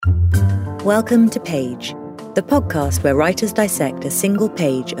Welcome to Page, the podcast where writers dissect a single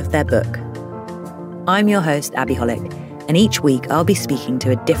page of their book. I'm your host, Abby Hollick, and each week I'll be speaking to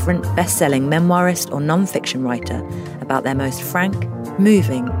a different best-selling memoirist or non-fiction writer about their most frank,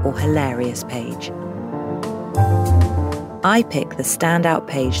 moving, or hilarious page. I pick the standout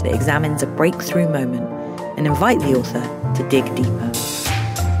page that examines a breakthrough moment and invite the author to dig deeper.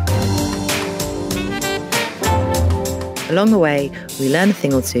 Along the way, we learn a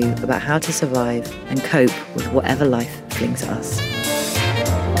thing or two about how to survive and cope with whatever life flings at us.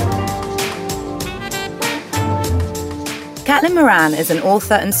 Caitlin Moran is an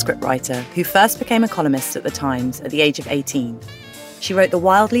author and scriptwriter who first became a columnist at The Times at the age of 18. She wrote the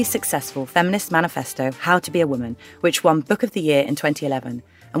wildly successful feminist manifesto How to Be a Woman, which won Book of the Year in 2011,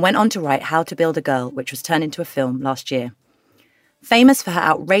 and went on to write How to Build a Girl, which was turned into a film last year. Famous for her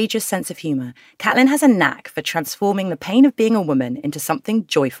outrageous sense of humour, Caitlin has a knack for transforming the pain of being a woman into something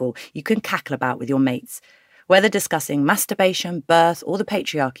joyful you can cackle about with your mates. Whether discussing masturbation, birth, or the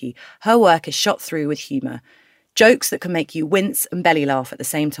patriarchy, her work is shot through with humour. Jokes that can make you wince and belly laugh at the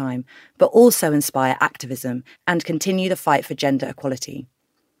same time, but also inspire activism and continue the fight for gender equality.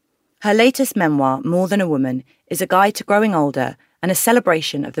 Her latest memoir, More Than a Woman, is a guide to growing older and a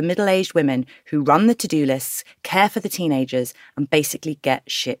celebration of the middle-aged women who run the to-do lists, care for the teenagers, and basically get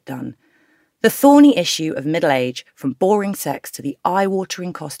shit done. The thorny issue of middle age, from boring sex to the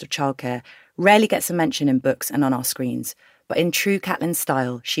eye-watering cost of childcare, rarely gets a mention in books and on our screens. But in true Caitlin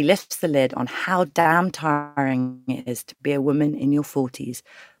style, she lifts the lid on how damn tiring it is to be a woman in your 40s,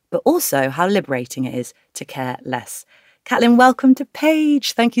 but also how liberating it is to care less. Caitlin, welcome to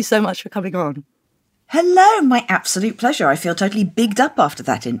Page. Thank you so much for coming on. Hello, my absolute pleasure. I feel totally bigged up after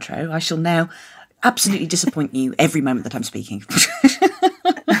that intro. I shall now absolutely disappoint you every moment that I'm speaking.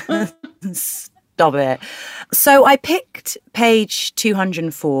 Stop it. So I picked page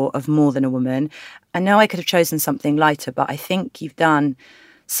 204 of More Than a Woman. I know I could have chosen something lighter, but I think you've done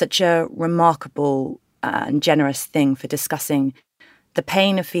such a remarkable and generous thing for discussing the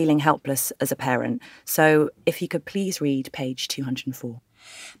pain of feeling helpless as a parent. So if you could please read page 204.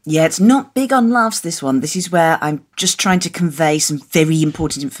 Yeah, it's not big on laughs, this one. This is where I'm just trying to convey some very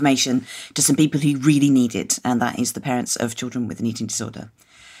important information to some people who really need it, and that is the parents of children with an eating disorder.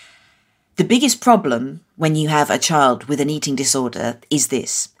 The biggest problem when you have a child with an eating disorder is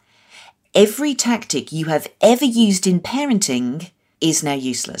this. Every tactic you have ever used in parenting is now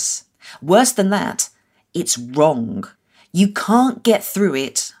useless. Worse than that, it's wrong. You can't get through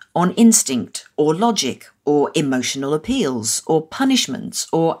it on instinct or logic or emotional appeals or punishments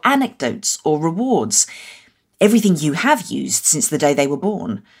or anecdotes or rewards. Everything you have used since the day they were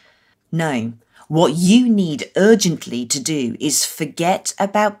born. No, what you need urgently to do is forget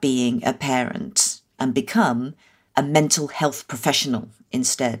about being a parent and become a mental health professional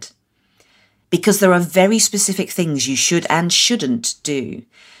instead. Because there are very specific things you should and shouldn't do.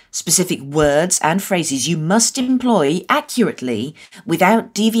 Specific words and phrases you must employ accurately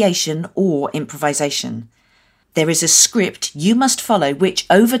without deviation or improvisation. There is a script you must follow which,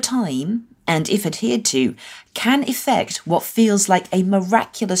 over time, and if adhered to, can effect what feels like a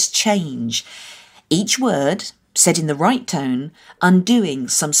miraculous change. Each word, said in the right tone, undoing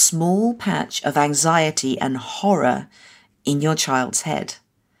some small patch of anxiety and horror in your child's head.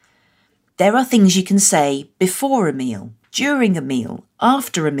 There are things you can say before a meal, during a meal,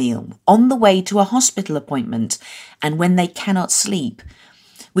 after a meal, on the way to a hospital appointment, and when they cannot sleep,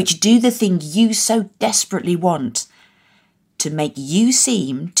 which do the thing you so desperately want, to make you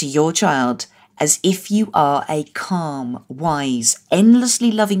seem to your child as if you are a calm, wise,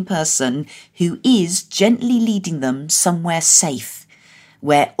 endlessly loving person who is gently leading them somewhere safe,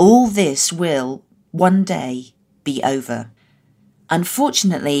 where all this will, one day, be over.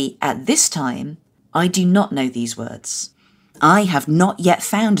 Unfortunately, at this time, I do not know these words. I have not yet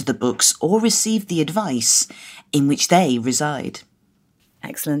found the books or received the advice in which they reside.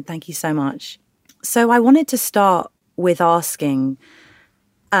 Excellent. Thank you so much. So I wanted to start with asking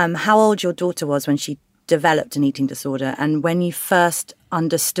how old your daughter was when she developed an eating disorder and when you first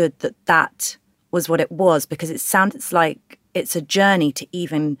understood that that was what it was, because it sounds like it's a journey to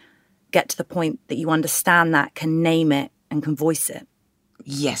even get to the point that you understand that, can name it and can voice it.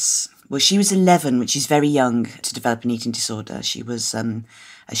 Yes. Well, she was 11, which is very young to develop an eating disorder. She was,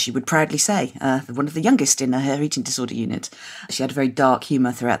 as she would proudly say, one of the youngest in her eating disorder unit. She had a very dark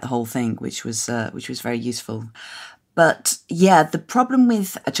humour throughout the whole thing, which was very useful. But yeah, the problem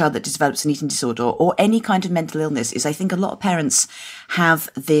with a child that develops an eating disorder or any kind of mental illness is I think a lot of parents have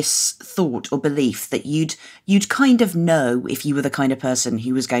this thought or belief that you'd kind of know if you were the kind of person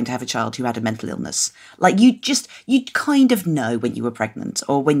who was going to have a child who had a mental illness. Like you'd kind of know when you were pregnant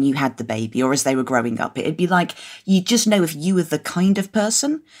or when you had the baby or as they were growing up. It'd be like you just know if you were the kind of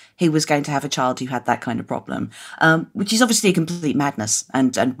person who was going to have a child who had that kind of problem, which is obviously a complete madness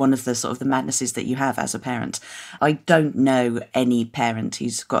and one of the sort of the madnesses that you have as a parent. I don't know any parent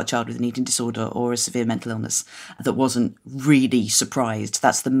who's got a child with an eating disorder or a severe mental illness that wasn't really surprised.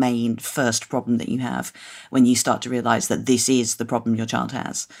 That's the main first problem that you have when you start to realise that this is the problem your child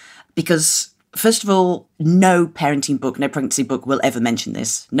has. Because first of all, no parenting book, no pregnancy book will ever mention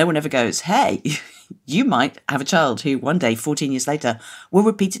this. No one ever goes, hey, you might have a child who one day, 14 years later, will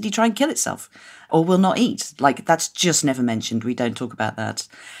repeatedly try and kill itself or will not eat. Like, that's just never mentioned. We don't talk about that.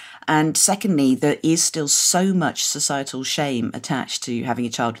 And secondly, there is still so much societal shame attached to having a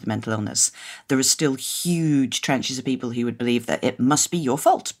child with a mental illness. There are still huge tranches of people who would believe that it must be your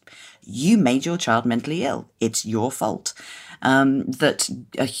fault. You made your child mentally ill. It's your fault. That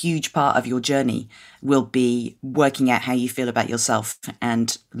a huge part of your journey will be working out how you feel about yourself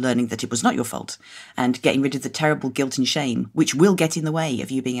and learning that it was not your fault and getting rid of the terrible guilt and shame, which will get in the way of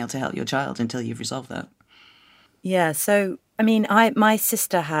you being able to help your child until you've resolved that. Yeah, so, I mean, my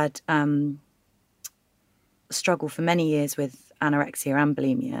sister had struggled for many years with anorexia and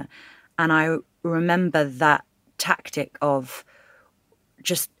bulimia, and I remember that tactic of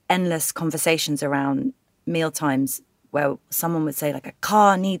just endless conversations around mealtimes where someone would say, like, a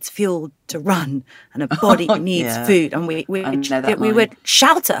car needs fuel to run and a body needs food, and we would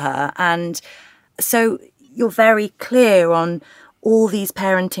shout at her. And so you're very clear on all these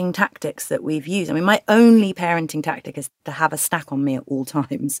parenting tactics that we've used. I mean, my only parenting tactic is to have a snack on me at all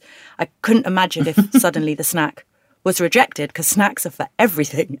times. I couldn't imagine if suddenly the snack was rejected, because snacks are for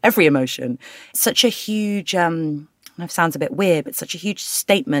everything, every emotion. Such a huge, it sounds a bit weird, but such a huge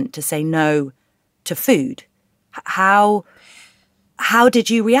statement to say no to food. How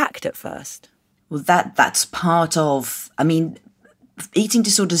did you react at first? Well, that's part of, I mean, eating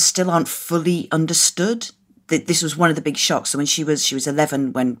disorders still aren't fully understood. This was one of the big shocks. So when she was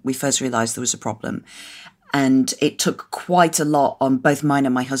 11 when we first realised there was a problem. And it took quite a lot on both mine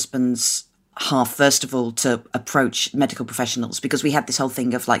and my husband's half, first of all, to approach medical professionals, because we had this whole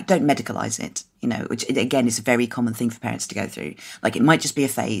thing of like, don't medicalise it, which again is a very common thing for parents to go through. Like, it might just be a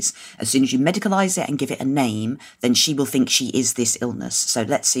phase. As soon as you medicalise it and give it a name, then she will think she is this illness. So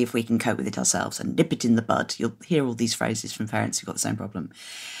let's see if we can cope with it ourselves and nip it in the bud. You'll hear all these phrases from parents who've got the same problem.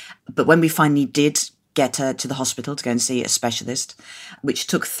 But when we finally did get her to the hospital to go and see a specialist, which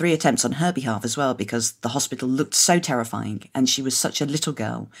took 3 attempts on her behalf as well, because the hospital looked so terrifying and she was such a little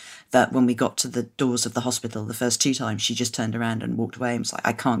girl that when we got to the doors of the hospital the first 2 times, she just turned around and walked away and was like,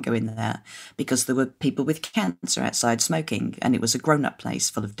 I can't go in there, because there were people with cancer outside smoking and it was a grown-up place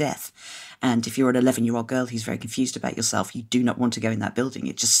full of death. And if you're an 11-year-old girl who's very confused about yourself, you do not want to go in that building.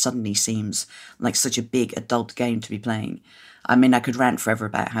 It just suddenly seems like such a big adult game to be playing. I mean, I could rant forever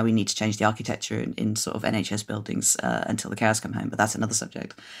about how we need to change the architecture in sort of NHS buildings until the cows come home, but that's another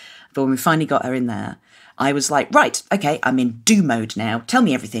subject. But when we finally got her in there, I was like, right, okay, I'm in do mode now. Tell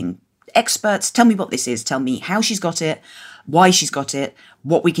me everything. Experts, tell me what this is. Tell me how she's got it, why she's got it,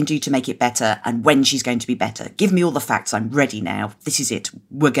 what we can do to make it better, and when she's going to be better. Give me all the facts. I'm ready now. This is it.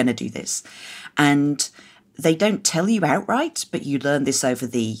 We're going to do this. And they don't tell you outright, but you learn this over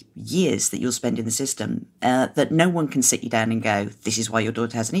the years that you'll spend in the system, that no one can sit you down and go, this is why your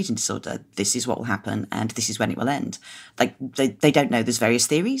daughter has an eating disorder, this is what will happen, and this is when it will end. Like, they don't know. There's various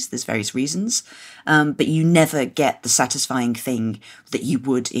theories, there's various reasons, but you never get the satisfying thing that you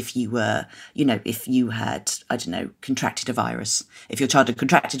would if you were, if you had, contracted a virus. If your child had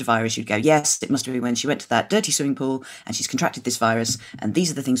contracted a virus, you'd go, yes, it must have been when she went to that dirty swimming pool and she's contracted this virus, and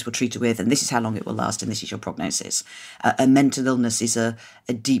these are the things we'll treat her with, and this is how long it will last, and this is your prognosis. A mental illness is a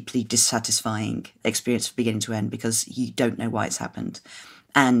deeply dissatisfying experience from beginning to end, because you don't know why it's happened.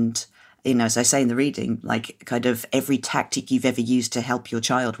 And, as I say in the reading, like, kind of every tactic you've ever used to help your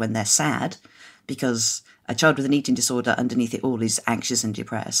child when they're sad, because a child with an eating disorder underneath it all is anxious and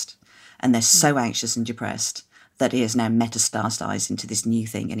depressed. And they're so anxious and depressed that it has now metastasized into this new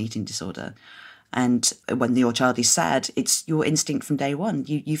thing, an eating disorder. And when your child is sad, it's your instinct from day one.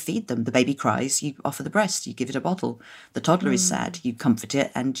 You feed them. The baby cries, you offer the breast, you give it a bottle. The toddler is sad, you comfort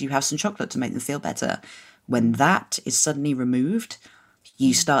it, and you have some chocolate to make them feel better. When that is suddenly removed,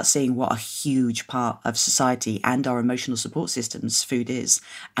 you start seeing what a huge part of society and our emotional support systems food is,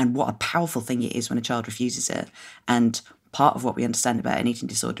 and what a powerful thing it is when a child refuses it, and part of what we understand about an eating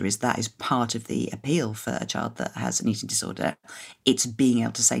disorder is that is part of the appeal for a child that has an eating disorder. It's being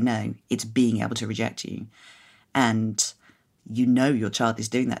able to say no. It's being able to reject you. And you know your child is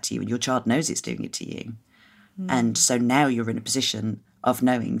doing that to you, and your child knows it's doing it to you. And so now you're in a position of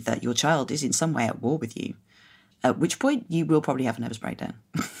knowing that your child is in some way at war with you, at which point you will probably have a nervous breakdown.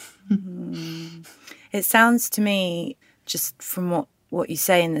 It sounds to me, just from what you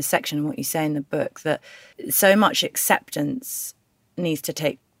say in the section and what you say in the book, that so much acceptance needs to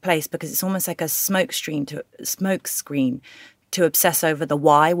take place, because it's almost like a smoke screen to obsess over the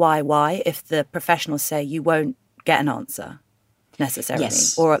why. If the professionals say you won't get an answer necessarily,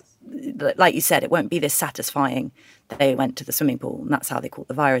 yes. Or like you said, it won't be this satisfying that they went to the swimming pool and that's how they caught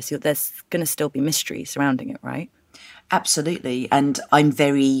the virus. There's going to still be mystery surrounding it, right? Absolutely. And I'm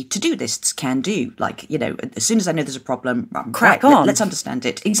very to-do lists, can do. Like, you know, as soon as I know there's a problem, crack on. Let's understand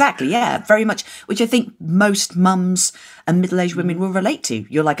it. Exactly, yeah, very much, which I think most mums and middle-aged women will relate to.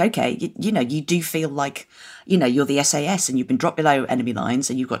 You're like, okay, you know, you do feel like, you know, you're the SAS and you've been dropped below enemy lines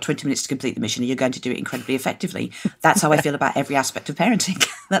and you've got 20 minutes to complete the mission and you're going to do it incredibly effectively. That's how I feel about every aspect of parenting.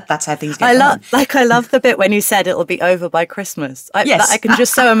 That's how things get done. I love the bit when you said it'll be over by Christmas. Yes. I can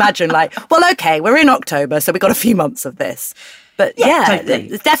just so imagine, like, well, okay, we're in October, so we've got a few months of this. But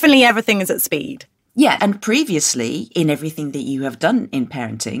totally. Definitely everything is at speed. Yeah, and previously, in everything that you have done in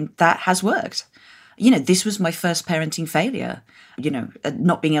parenting, that has worked. You know, this was my first parenting failure, you know,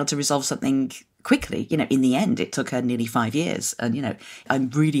 not being able to resolve something quickly. You know, in the end, it took her nearly 5 years. And, you know, I'm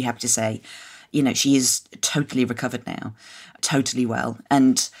really happy to say, you know, she is totally recovered now, totally well.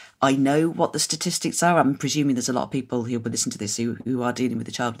 And I know what the statistics are. I'm presuming there's a lot of people who will listen to this who are dealing with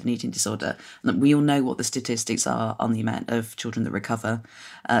a child with an eating disorder. And we all know what the statistics are on the amount of children that recover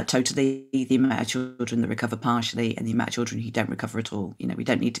totally, the amount of children that recover partially, and the amount of children who don't recover at all. You know, we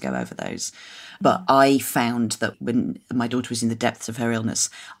don't need to go over those. But I found that when my daughter was in the depths of her illness,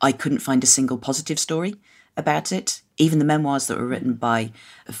 I couldn't find a single positive story about it. Even the memoirs that were written by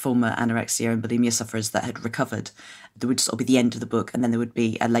former anorexia and bulimia sufferers that had recovered, there would sort of be the end of the book, and then there would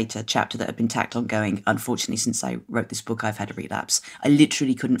be a later chapter that had been tacked on going, unfortunately, since I wrote this book, I've had a relapse. I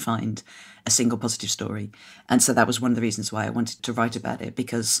literally couldn't find a single positive story. And so that was one of the reasons why I wanted to write about it,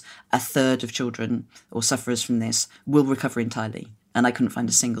 because a third of children or sufferers from this will recover entirely. And I couldn't find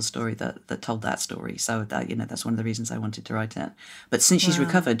a single story that told that story. So that, you know, that's one of the reasons I wanted to write it. But since she's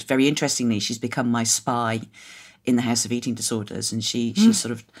recovered, very interestingly, she's become my spy in the House of Eating Disorders, and she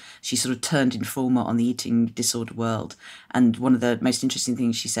sort of turned informer on the eating disorder world. And one of the most interesting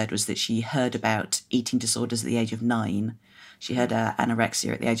things she said was that she heard about eating disorders at the age of 9. She heard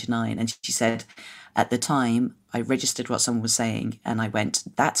anorexia at the age of 9, and she said, at the time, I registered what someone was saying, and I went,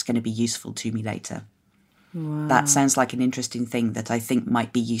 that's going to be useful to me later. Wow. That sounds like an interesting thing that I think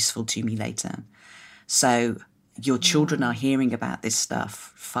might be useful to me later. So your children are hearing about this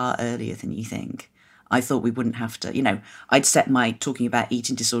stuff far earlier than you think. I thought we wouldn't have to, you know, I'd set my talking about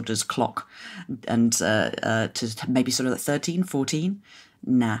eating disorders clock and to maybe sort of 13, 14.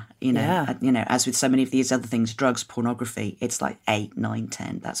 Nah, you know, as with so many of these other things, drugs, pornography, it's like 8, 9,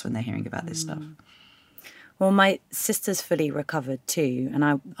 10. That's when they're hearing about this stuff. Well, my sister's fully recovered too, and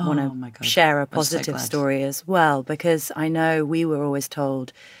I want to share a positive story as well, because I know we were always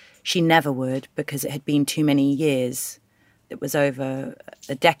told she never would because it had been too many years. It was over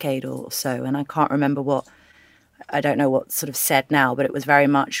a decade or so, and I can't remember I don't know what's sort of said now, but it was very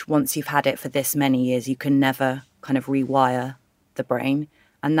much once you've had it for this many years, you can never kind of rewire the brain.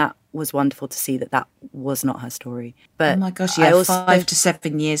 And that was wonderful to see that was not her story. But oh my gosh, yeah, 5 to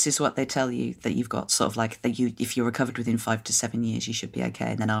 7 years is what they tell you, that you've got sort of like that if you're recovered within 5 to 7 years, you should be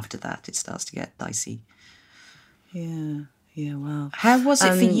okay. And then after that, it starts to get dicey. Yeah, wow. How was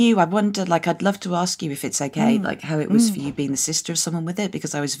it for you? I wonder, like, I'd love to ask you if it's okay, like how it was for you being the sister of someone with it,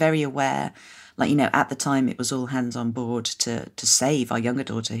 because I was very aware, like, you know, at the time it was all hands on board to save our younger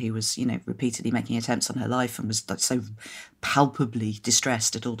daughter, who was, you know, repeatedly making attempts on her life and was like so palpably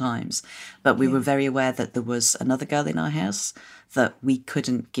distressed at all times. But we were very aware that there was another girl in our house that we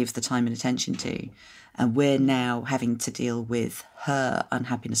couldn't give the time and attention to. And we're now having to deal with her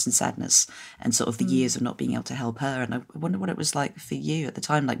unhappiness and sadness and sort of the years of not being able to help her. And I wonder what it was like for you at the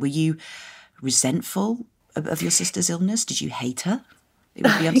time. Like, were you resentful of your sister's illness? Did you hate her? It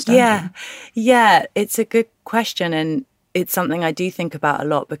would be understandable. Yeah, it's a good question. And it's something I do think about a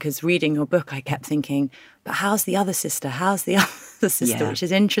lot, because reading your book, I kept thinking, but how's the other sister? How's the other sister? Which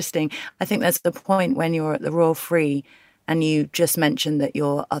is interesting. I think there's the point when you're at the Royal Free and you just mentioned that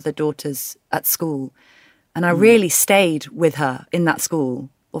your other daughter's at school. And I really stayed with her in that school,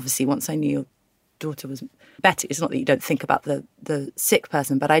 obviously, once I knew your daughter was better. It's not that you don't think about the sick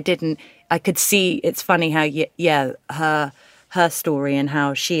person, but I could see, it's funny how, her story and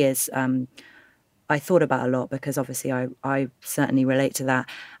how she is, I thought about a lot, because obviously I certainly relate to that.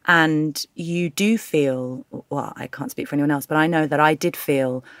 And you do feel, well, I can't speak for anyone else, but I know that I did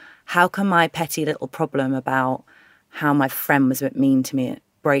feel, how can my petty little problem about how my friend was a bit mean to me at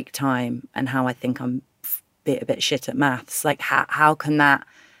break time and how I think I'm a bit shit at maths, like how can that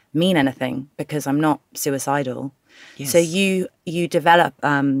mean anything? Because I'm not suicidal. Yes. So you develop,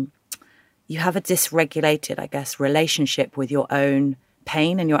 you have a dysregulated, I guess, relationship with your own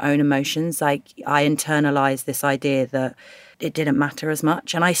pain and your own emotions. Like, I internalized this idea that it didn't matter as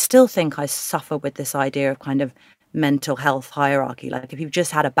much. And I still think I suffer with this idea of kind of mental health hierarchy. Like, if you've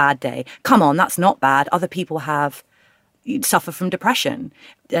just had a bad day, come on, that's not bad. Other people suffer from depression.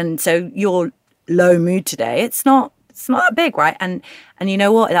 And so your low mood today, it's not that big, right? And you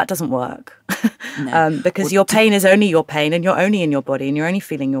know what? That doesn't work. No. Because your pain is only your pain, and you're only in your body, and you're only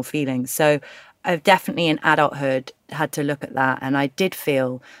feeling your feelings. So I've definitely in adulthood had to look at that. And I did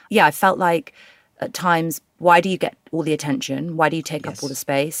feel, I felt like at times, why do you get all the attention? Why do you take up all the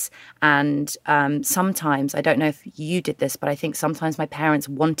space? And sometimes, I don't know if you did this, but I think sometimes my parents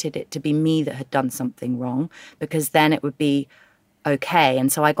wanted it to be me that had done something wrong, because then it would be okay.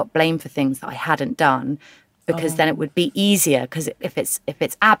 And so I got blamed for things that I hadn't done, because then it would be easier. Because if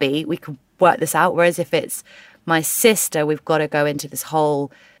it's Abby, we could work this out. Whereas if it's my sister, we've got to go into this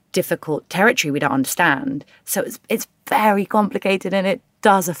whole difficult territory we don't understand. So it's very complicated, and it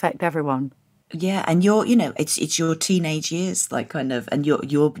does affect everyone. Yeah, and it's your teenage years, like, kind of, and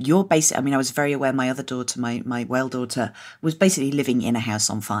you're basic. I mean, I was very aware my other daughter, my Whale daughter, was basically living in a house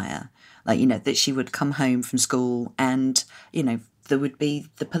on fire. Like, that she would come home from school and, there would be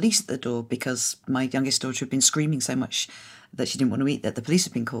the police at the door, because my youngest daughter had been screaming so much that she didn't want to eat, that the police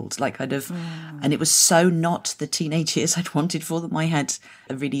had been called, like, kind of. And it was so not the teenage years I'd wanted for them. I had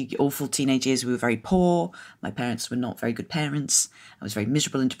a really awful teenage years. We were very poor. My parents were not very good parents. I was very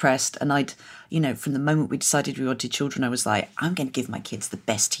miserable and depressed. And I'd, from the moment we decided we wanted children, I was like, I'm going to give my kids the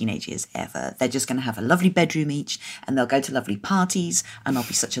best teenage years ever. They're just going to have a lovely bedroom each, and they'll go to lovely parties, and I'll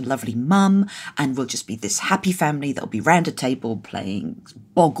be such a lovely mum, and we'll just be this happy family that'll be round a table playing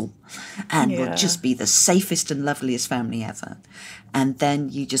Boggle, and we'll just be the safest and loveliest family ever. And then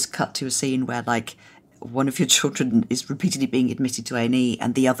you just cut to a scene where, like, one of your children is repeatedly being admitted to A&E,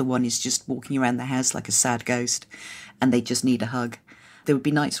 and the other one is just walking around the house like a sad ghost, and they just need a hug. There would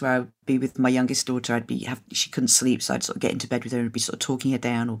be nights where I would be with my youngest daughter. She couldn't sleep, so I'd sort of get into bed with her and be sort of talking her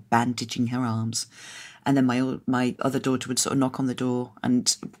down or bandaging her arms. And then my other daughter would sort of knock on the door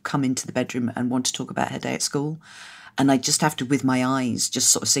and come into the bedroom and want to talk about her day at school. And I just have to, with my eyes, just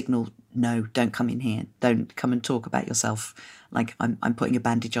sort of signal, no, don't come in here. Don't come and talk about yourself. Like, I'm putting a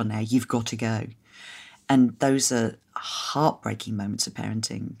bandage on now. You've got to go. And those are heartbreaking moments of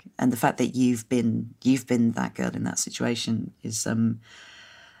parenting. And the fact that you've been that girl in that situation is, I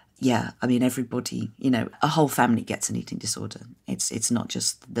mean, everybody, a whole family gets an eating disorder. It's not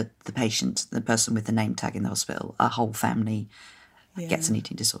just the patient, the person with the name tag in the hospital. A whole family gets an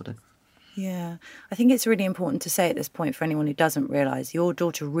eating disorder. Yeah, I think it's really important to say at this point, for anyone who doesn't realise, your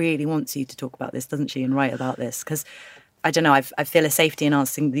daughter really wants you to talk about this, doesn't she, and write about this? Because, I don't know, I feel a safety in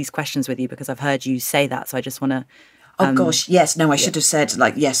answering these questions with you, because I've heard you say that, so I just want to... Oh, gosh, yes. No, I should have said,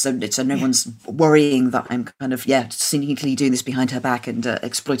 like, yes, so no one's worrying that I'm kind of, cynically doing this behind her back and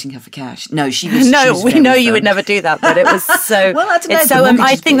exploiting her for cash. No, she was... No, we know you would never do that, but it was so... Well, I don't know. So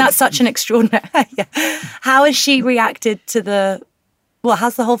I think that's such an extraordinary... How has she reacted to the... Well,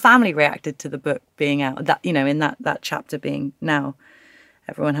 how's the whole family reacted to the book being out? That, in that chapter being now,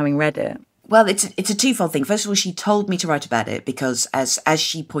 everyone having read it. Well, it's a twofold thing. First of all, she told me to write about it because, as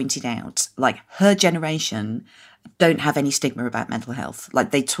she pointed out, like, her generation don't have any stigma about mental health. Like,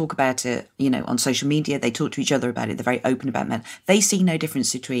 they talk about it, on social media. They talk to each other about it. They're very open about it. They see no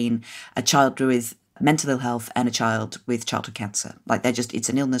difference between a child with mental ill health and a child with childhood cancer. Like, it's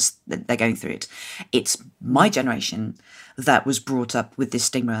an illness, they're going through it. It's my generation that was brought up with this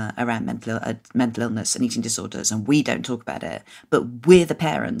stigma around mental illness and eating disorders, and we don't talk about it. But we're the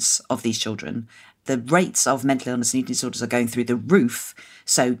parents of these children. The rates of mental illness and eating disorders are going through the roof.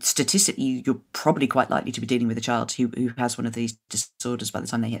 So statistically, you're probably quite likely to be dealing with a child who has one of these disorders by the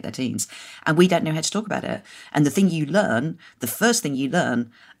time they hit their teens. And we don't know how to talk about it. And the first thing you learn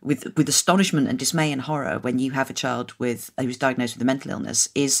with astonishment and dismay and horror when you have a child who's diagnosed with a mental illness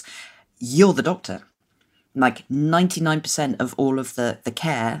is you're the doctor. Like, 99% of all of the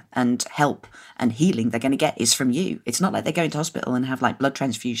care and help and healing they're going to get is from you. It's not like they go into hospital and have, like, blood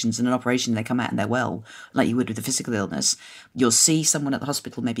transfusions and an operation and they come out and they're well, like you would with a physical illness. You'll see someone at the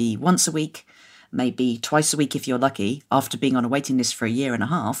hospital maybe once a week. maybe twice a week if you're lucky, after being on a waiting list for a year and a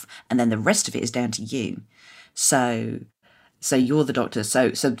half, and then the rest of it is down to you. So you're the doctor.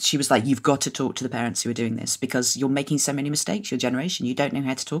 So she was like, you've got to talk to the parents who are doing this because you're making so many mistakes, your generation. You don't know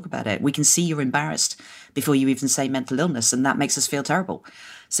how to talk about it. We can see you're embarrassed before you even say mental illness, and that makes us feel terrible.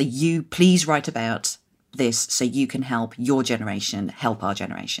 So you please write about this so you can help your generation, help our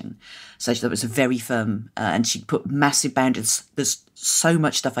generation. So that was a very firm, and she put massive boundaries. There's so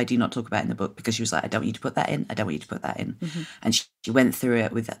much stuff I do not talk about in the book because she was like, I don't want you to put that in. I don't want you to put that in. Mm-hmm. And she went through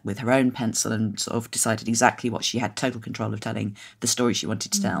it with her own pencil and sort of decided exactly what she had total control of telling, the story she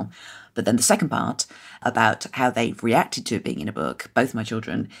wanted to tell. But then the second part about how they've reacted to it being in a book, both my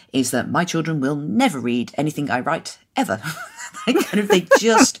children, is that my children will never read anything I write ever. They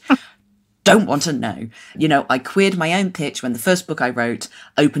just don't want to know. You know, I queered my own pitch when the first book I wrote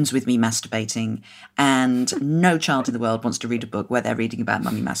opens with me masturbating, and no child in the world wants to read a book where they're reading about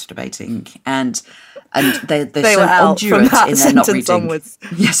mummy masturbating. And they're they so were out obdurate from that in their not sentence reading. Onwards.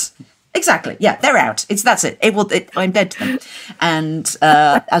 Yes. Exactly. Yeah, they're out. That's it. I'm dead to them. And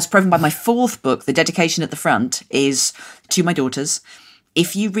as proven by my fourth book, the dedication at the front is to my daughters.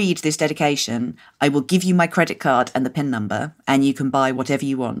 If you read this dedication, I will give you my credit card and the PIN number, and you can buy whatever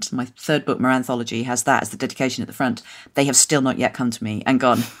you want. My third book, Moran has that as the dedication at the front. They have still not yet come to me and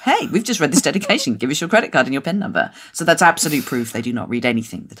gone, hey, we've just read this dedication. Give us your credit card and your PIN number. So that's absolute proof they do not read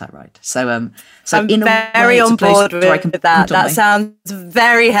anything that I write. So I'm in very on board with that. That sounds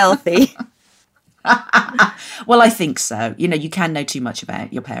very healthy. Well, I think so. You know, you can know too much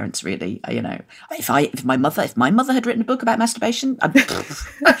about your parents, really. You know, if my mother had written a book about masturbation, I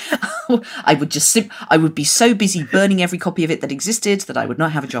would be so busy burning every copy of it that existed that I would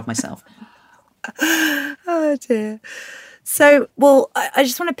not have a job myself. Oh dear. So, well, I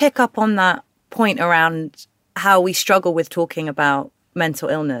just want to pick up on that point around how we struggle with talking about mental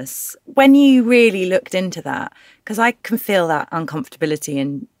illness. When you really looked into that, because I can feel that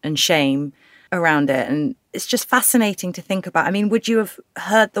uncomfortability and shame around it, and it's just fascinating to think about. I mean, would you have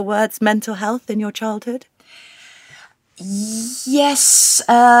heard the words mental health in your childhood? Yes,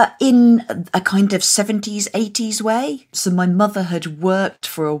 in a kind of 70s, 80s way. So my mother had worked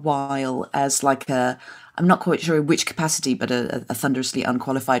for a while as like I'm not quite sure in which capacity, but a thunderously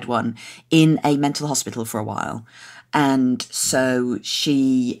unqualified one, in a mental hospital for a while. And so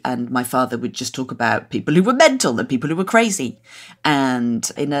she and my father would just talk about people who were mental and people who were crazy,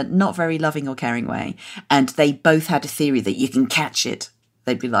 and in a not very loving or caring way. And they both had a theory that you can catch it.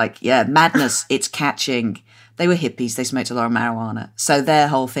 They'd be like, yeah, madness, it's catching. They were hippies. They smoked a lot of marijuana. So their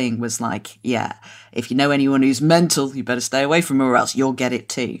whole thing was like, yeah, if you know anyone who's mental, you better stay away from them or else you'll get it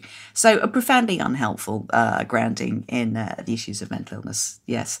too. So a profoundly unhelpful grounding in the issues of mental illness.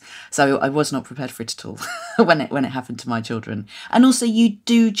 Yes. So I was not prepared for it at all when it happened to my children. And also you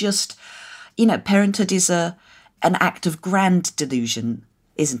do just, you know, parenthood is an act of grand delusion,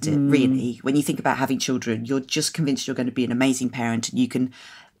 isn't it, really? When you think about having children, you're just convinced you're going to be an amazing parent and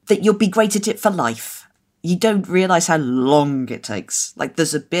that you'll be great at it for life. You don't realise how long it takes. Like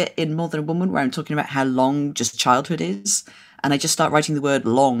there's a bit in More Than a Woman where I'm talking about how long just childhood is. And I just start writing the word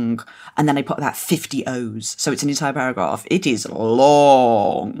long, and then I put about 50 O's. So it's an entire paragraph. It is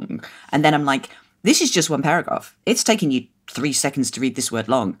long. And then I'm like, this is just one paragraph. It's taking you 3 seconds to read this word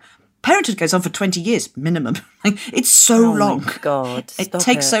long. Parenthood goes on for 20 years minimum. It's so long. My God, it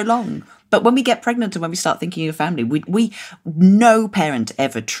takes so long. But when we get pregnant and when we start thinking of family, we no parent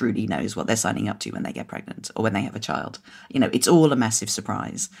ever truly knows what they're signing up to when they get pregnant or when they have a child. You know, it's all a massive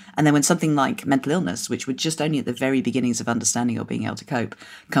surprise. And then when something like mental illness, which we're just only at the very beginnings of understanding or being able to cope,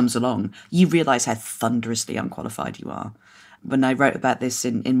 comes along, you realise how thunderously unqualified you are. When I wrote about this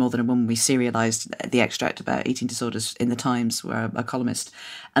in More Than a Woman, we serialised the extract about eating disorders in the Times, where I'm a columnist,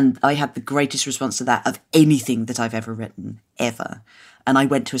 and I had the greatest response to that of anything that I've ever written, ever. And I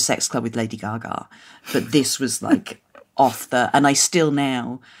went to a sex club with Lady Gaga, but this was like and I still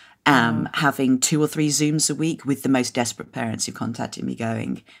now am having 2 or 3 Zooms a week with the most desperate parents who contacted me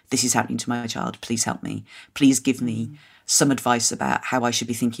going, this is happening to my child, please help me, please give me some advice about how I should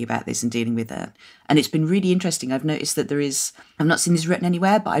be thinking about this and dealing with it. And it's been really interesting. I've noticed that I've not seen this written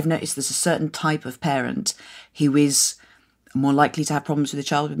anywhere, but I've noticed there's a certain type of parent who is more likely to have problems with a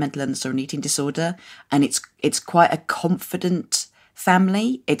child with mental illness or an eating disorder. And it's quite a confident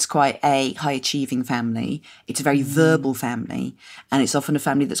family. It's quite a high achieving family. It's a very verbal family. And it's often a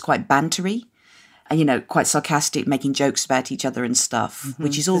family that's quite bantery and, you know, quite sarcastic, making jokes about each other and stuff,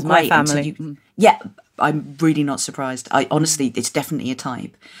 which is all great. My family. Yeah, I'm really not surprised. Honestly, it's definitely a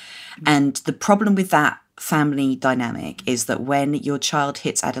type. And the problem with that family dynamic is that when your child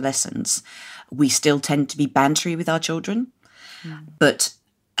hits adolescence, we still tend to be bantery with our children. But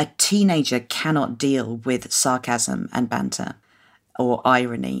a teenager cannot deal with sarcasm and banter or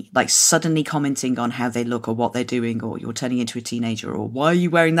irony, like suddenly commenting on how they look or what they're doing, or you're turning into a teenager, or why are you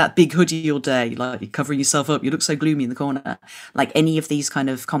wearing that big hoodie all day? Like, you're covering yourself up, you look so gloomy in the corner. Like any of these kind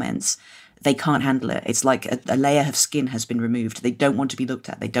of comments, they can't handle it. It's like a layer of skin has been removed. They don't want to be looked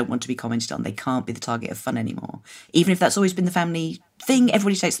at. They don't want to be commented on. They can't be the target of fun anymore. Even if that's always been the family thing,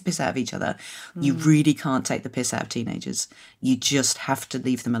 everybody takes the piss out of each other. You really can't take the piss out of teenagers. You just have to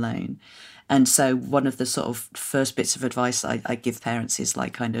leave them alone. And so one of the sort of first bits of advice I give parents is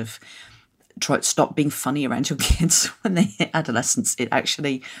like kind of stop being funny around your kids when they hit adolescence.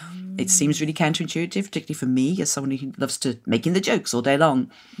 It seems really counterintuitive, particularly for me as someone who loves to making the jokes all day long.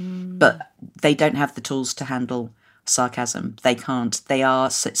 But they don't have the tools to handle sarcasm. They can't. They are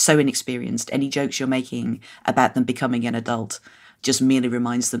so inexperienced. Any jokes you're making about them becoming an adult just merely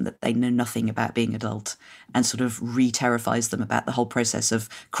reminds them that they know nothing about being adult, and sort of re-terrifies them about the whole process of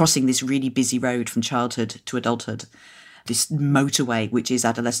crossing this really busy road from childhood to adulthood, this motorway, which is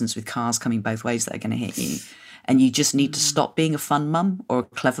adolescence with cars coming both ways that are going to hit you. And you just need to stop being a fun mum or a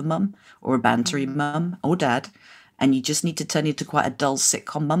clever mum or a bantery mum or dad. And you just need to turn into quite a dull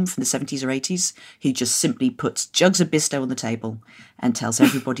sitcom mum from the 70s or 80s who just simply puts jugs of Bisto on the table and tells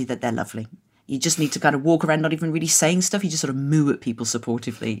everybody that they're lovely. You just need to kind of walk around not even really saying stuff. You just sort of moo at people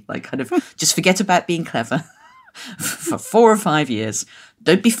supportively, like kind of just forget about being clever for 4 or 5 years.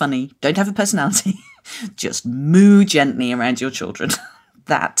 Don't be funny. Don't have a personality. Just moo gently around your children.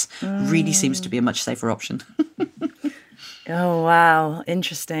 That really seems to be a much safer option. Oh, wow.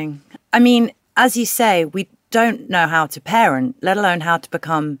 Interesting. I mean, as you say, we don't know how to parent, let alone how to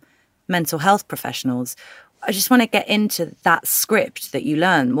become mental health professionals. I just want to get into that script that you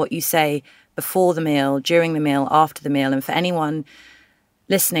learn, what you say before the meal, during the meal, after the meal. And for anyone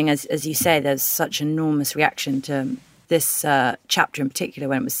listening, as you say, there's such enormous reaction to this chapter in particular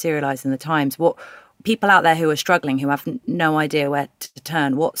when it was serialised in the Times. What people out there who are struggling, who have no idea where to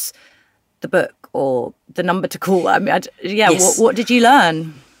turn, what's the book or the number to call? I mean, yes. What did you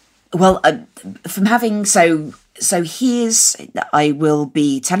learn? Well, from having I will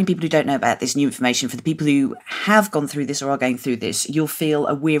be telling people who don't know about this new information. For the people who have gone through this or are going through this, you'll feel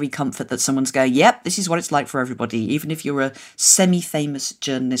a weary comfort that someone's going, yep, this is what it's like for everybody. Even if you're a semi-famous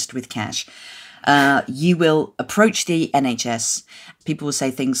journalist with cash, you will approach the NHS. People will say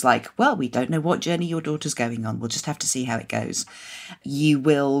things like, well, we don't know what journey your daughter's going on. We'll just have to see how it goes. You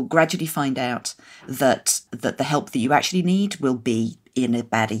will gradually find out that the help that you actually need will be in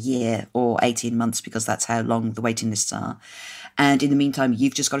about a year or 18 months, because that's how long the waiting lists are. And in the meantime,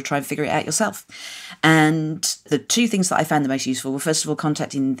 you've just got to try and figure it out yourself. And the two things that I found the most useful were, first of all,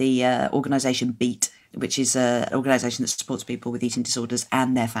 contacting the organisation BEAT, which is an organisation that supports people with eating disorders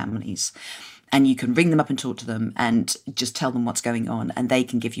and their families. And you can ring them up and talk to them and just tell them what's going on, and they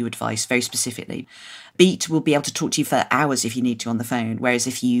can give you advice very specifically. BEAT will be able to talk to you for hours if you need to on the phone, whereas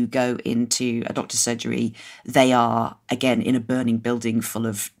if you go into a doctor's surgery, they are, again, in a burning building full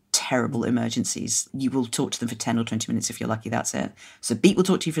of terrible emergencies. You will talk to them for 10 or 20 minutes if you're lucky, that's it. So BEAT will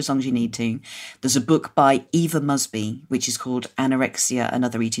talk to you for as long as you need to. There's a book by Eva Musby, which is called Anorexia and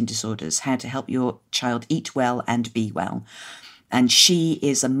Other Eating Disorders, How to Help Your Child Eat Well and Be Well. And she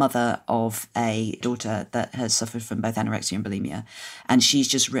is a mother of a daughter that has suffered from both anorexia and bulimia. And she's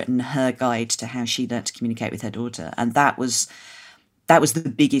just written her guide to how she learnt to communicate with her daughter. And that was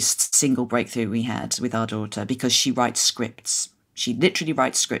the biggest single breakthrough we had with our daughter, because she writes scripts. She literally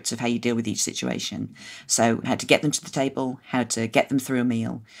writes scripts of how you deal with each situation. So how to get them to the table, how to get them through a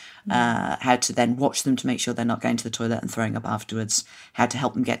meal, how to then watch them to make sure they're not going to the toilet and throwing up afterwards, how to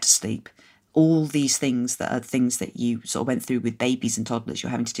help them get to sleep. All these things that are things that you sort of went through with babies and toddlers,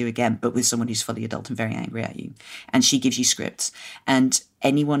 you're having to do again, but with someone who's fully adult and very angry at you. And she gives you scripts. And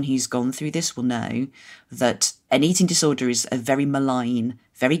anyone who's gone through this will know that an eating disorder is a very malign,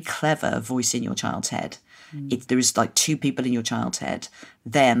 very clever voice in your child's head. There is like two people in your child's head,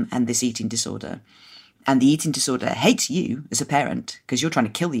 them and this eating disorder. And the eating disorder hates you as a parent because you're trying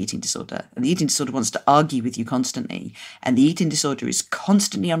to kill the eating disorder. And the eating disorder wants to argue with you constantly. And the eating disorder is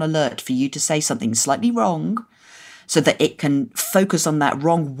constantly on alert for you to say something slightly wrong so that it can focus on that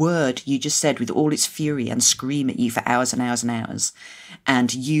wrong word you just said with all its fury and scream at you for hours and hours and hours,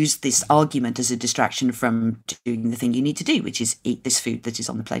 and use this argument as a distraction from doing the thing you need to do, which is eat this food that is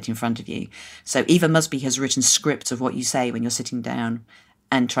on the plate in front of you. So Eva Musby has written scripts of what you say when you're sitting down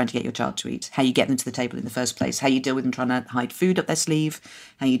and trying to get your child to eat, how you get them to the table in the first place, how you deal with them trying to hide food up their sleeve,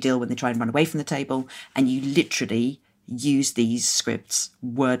 how you deal when they try and run away from the table, and you literally use these scripts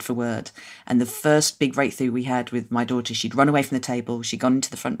word for word. And the first big breakthrough we had with my daughter, she'd run away from the table, she'd gone into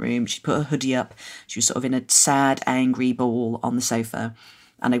the front room, she'd put her hoodie up, she was sort of in a sad, angry ball on the sofa,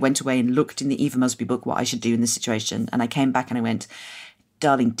 And I went away and looked in the Eva Musby book what I should do in this situation. And I came back and I went,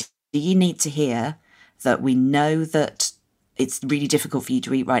 darling, do you need to hear that we know that it's really difficult for you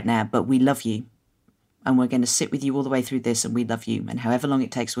to eat right now, but we love you. And we're going to sit with you all the way through this, and we love you. And however long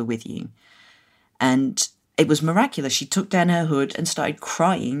it takes, we're with you. And it was miraculous. She took down her hood and started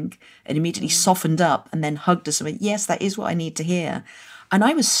crying and immediately softened up and then hugged us and went, yes, that is what I need to hear. And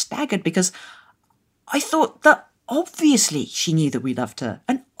I was staggered because I thought that obviously she knew that we loved her.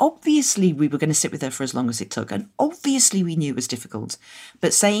 And obviously we were going to sit with her for as long as it took. And obviously we knew it was difficult.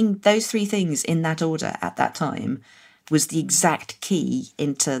 But saying those three things in that order at that time was the exact key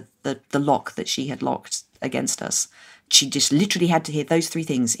into the lock that she had locked against us. She just literally had to hear those three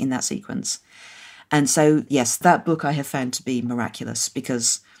things in that sequence. And so, yes, that book I have found to be miraculous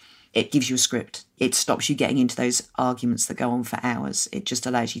because it gives you a script. It stops you getting into those arguments that go on for hours. It just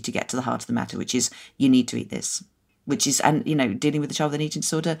allows you to get to the heart of the matter, which is you need to eat this, which is, and, you know, dealing with a child with an eating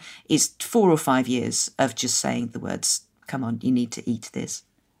disorder is 4 or 5 years of just saying the words, come on, you need to eat this.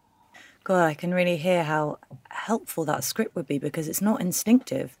 God, I can really hear how helpful that script would be because it's not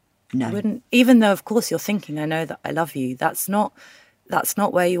instinctive. No. You wouldn't, even though, of course, you're thinking, I know that I love you. That's not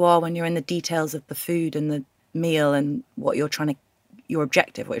where you are when you're in the details of the food and the meal and what you're trying to, your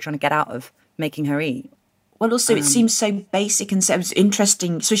objective, what you're trying to get out of making her eat. Well, also, it seems so basic and so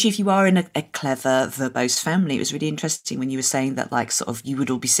interesting, especially if you are in a clever, verbose family. It was really interesting when you were saying that, like, sort of, you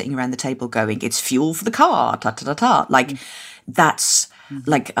would all be sitting around the table going, it's fuel for the car, ta-ta-ta-ta. Like, that's,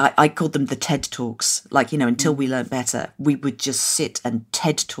 like, I called them the TED Talks. Like, you know, until we learned better, we would just sit and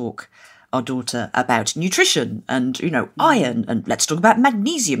TED Talk our daughter about nutrition and, you know, iron, and let's talk about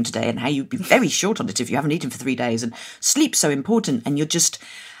magnesium today and how you'd be very short on it if you haven't eaten for 3 days, and sleep's so important, and you're just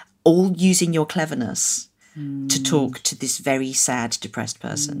all using your cleverness to talk to this very sad, depressed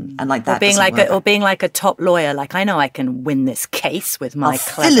person. And like that, or being like a top lawyer, like, I know I can win this case with my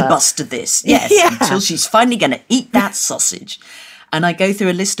clever filibuster this, yes, until she's finally going to eat that sausage. And I go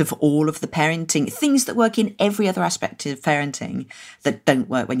through a list of all of the parenting, things that work in every other aspect of parenting that don't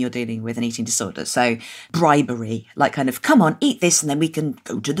work when you're dealing with an eating disorder. So bribery, like kind of, come on, eat this and then we can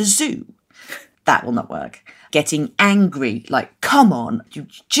go to the zoo. That will not work. Getting angry, like, come on, you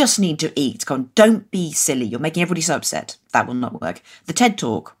just need to eat. Come on, don't be silly. You're making everybody so upset. That will not work. The TED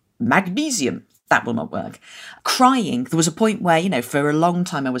Talk, magnesium. That will not work. Crying. There was a point where, you know, for a long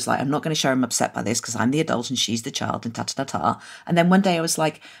time I was like, I'm not going to show I'm upset by this because I'm the adult and she's the child and ta-ta-ta-ta. And then one day I was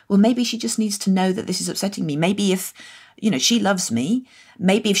like, well, maybe she just needs to know that this is upsetting me. Maybe if, you know, she loves me,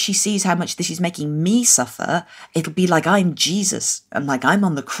 maybe if she sees how much this is making me suffer, it'll be like I'm Jesus and like I'm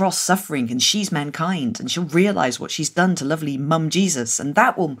on the cross suffering and she's mankind, and she'll realise what she's done to lovely mum Jesus, and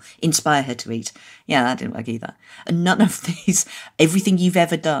that will inspire her to eat. Yeah, that didn't work either. And none of these, everything you've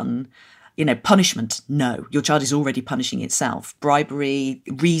ever done, you know, punishment, no. Your child is already punishing itself. Bribery,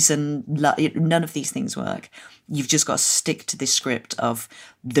 reason, none of these things work. You've just got to stick to this script of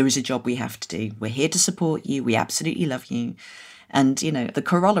there is a job we have to do. We're here to support you. We absolutely love you. And, you know, the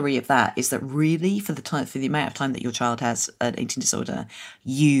corollary of that is that really for the amount of time that your child has an eating disorder,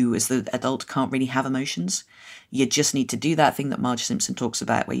 you as the adult can't really have emotions. You just need to do that thing that Marge Simpson talks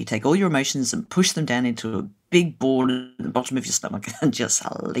about, where you take all your emotions and push them down into a big ball at the bottom of your stomach and just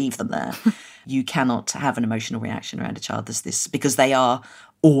leave them there. You cannot have an emotional reaction around a child. There's this, because they are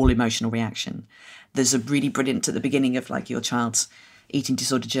all emotional reaction. There's a really brilliant, at the beginning of like your child's eating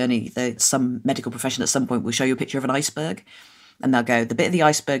disorder journey, some medical professional at some point will show you a picture of an iceberg, and they'll go, the bit of the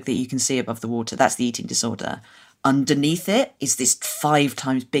iceberg that you can see above the water, that's the eating disorder. Underneath it is this 5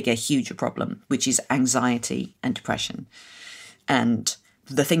 times bigger, huger problem, which is anxiety and depression. And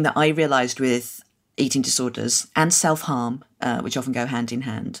the thing that I realised with eating disorders and self-harm, which often go hand in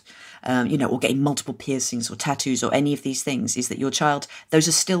hand, you know, or getting multiple piercings or tattoos or any of these things, is that your child, those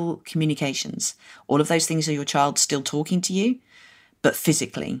are still communications. All of those things are your child still talking to you, but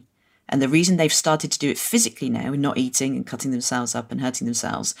physically. And the reason they've started to do it physically now, and not eating and cutting themselves up and hurting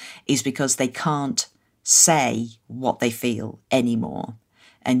themselves, is because they can't say what they feel anymore.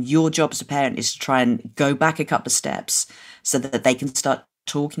 And your job as a parent is to try and go back a couple of steps so that they can start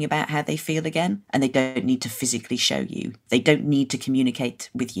talking about how they feel again, and they don't need to physically show you. They don't need to communicate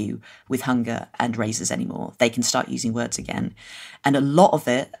with you with hunger and razors anymore. They can start using words again. And a lot of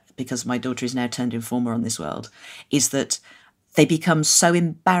it, because my daughter is now turned informer on this world, is that they become so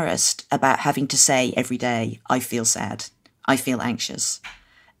embarrassed about having to say every day, I feel sad, I feel anxious,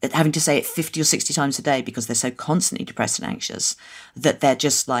 having to say it 50 or 60 times a day because they're so constantly depressed and anxious, that they're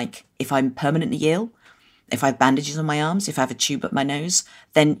just like, if I'm permanently ill, if I have bandages on my arms, if I have a tube up my nose,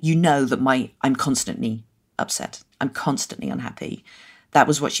 then you know that I'm constantly upset. I'm constantly unhappy. That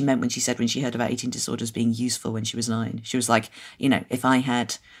was what she meant when she heard about eating disorders being useful when she was 9. She was like, if I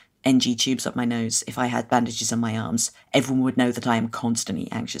had NG tubes up my nose, if I had bandages on my arms, everyone would know that I am constantly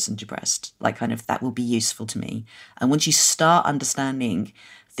anxious and depressed. Like, kind of, that will be useful to me. And once you start understanding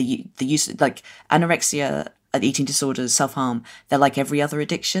the use, like anorexia, eating disorders, self-harm, they're like every other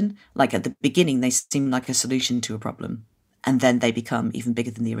addiction. Like, at the beginning, they seem like a solution to a problem. And then they become even bigger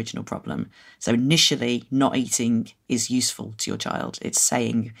than the original problem. So initially, not eating is useful to your child. It's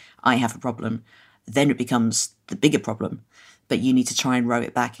saying, I have a problem. Then it becomes the bigger problem. But you need to try and row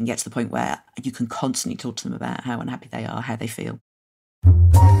it back and get to the point where you can constantly talk to them about how unhappy they are, how they feel.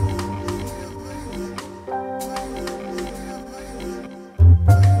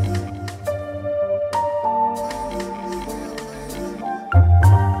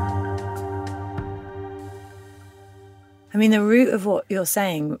 I mean, the root of what you're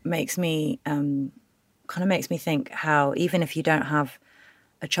saying makes me think how even if you don't have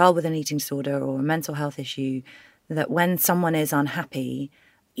a child with an eating disorder or a mental health issue, that when someone is unhappy,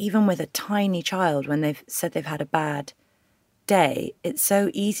 even with a tiny child, when they've said they've had a bad day, it's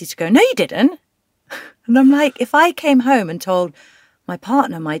so easy to go, no, you didn't. And I'm like, if I came home and told my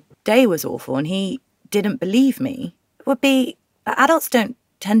partner my day was awful and he didn't believe me, it would be, adults don't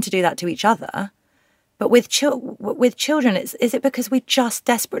tend to do that to each other. But with children, is it because we just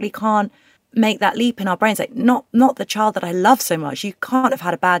desperately can't make that leap in our brains? Like, not the child that I love so much. You can't have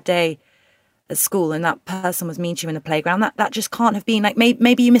had a bad day at school and that person was mean to you in the playground. That just can't have been, like,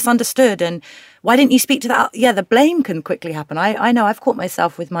 maybe you misunderstood. And why didn't you speak to that? Yeah, the blame can quickly happen. I know I've caught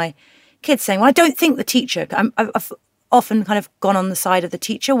myself with my kids saying, well, I don't think the teacher, I've often kind of gone on the side of the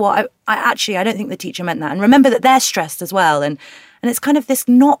teacher. Well, I don't think the teacher meant that. And remember that they're stressed as well. And it's kind of this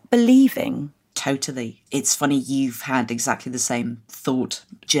not believing. Totally. It's funny, you've had exactly the same thought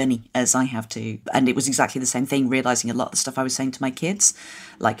journey as I have too. And it was exactly the same thing, realising a lot of the stuff I was saying to my kids,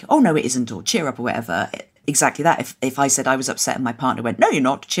 like, oh, no, it isn't, or cheer up or whatever. Exactly that. If I said I was upset and my partner went, no, you're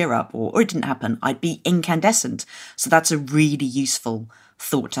not, cheer up, or it didn't happen, I'd be incandescent. So that's a really useful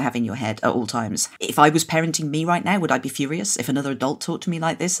thought to have in your head at all times. If I was parenting me right now, would I be furious? If another adult talked to me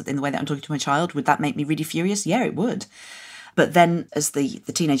like this, in the way that I'm talking to my child, would that make me really furious? Yeah, it would. But then, as the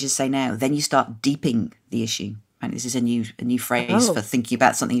teenagers say now, then you start deeping the issue. And this is a new phrase for thinking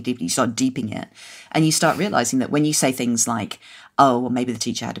about something deeply. You start deeping it. And you start realising that when you say things like, oh, well, maybe the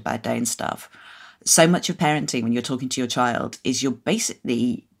teacher had a bad day and stuff, so much of parenting when you're talking to your child is you're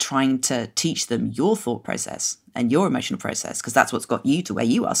basically trying to teach them your thought process and your emotional process, because that's what's got you to where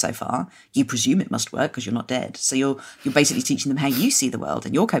you are so far. You presume it must work because you're not dead. So you're basically teaching them how you see the world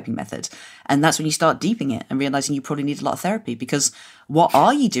and your coping method. And that's when you start deeping it and realising you probably need a lot of therapy, because what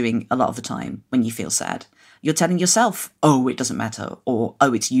are you doing a lot of the time when you feel sad? You're telling yourself, oh, it doesn't matter, or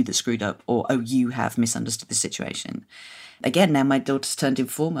oh, it's you that screwed up, or oh, you have misunderstood the situation. Again, now my daughter's turned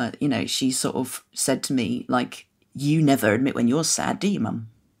informer, she sort of said to me, like, you never admit when you're sad, do you, Mum?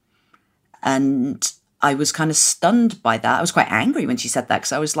 And I was kind of stunned by that. I was quite angry when she said that,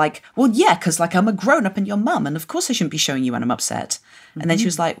 because I was like, well, yeah, because like I'm a grown-up and your mum, and of course I shouldn't be showing you when I'm upset. Mm-hmm. And then she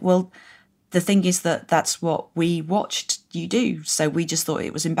was like, well, the thing is that that's what we watched you do. So we just thought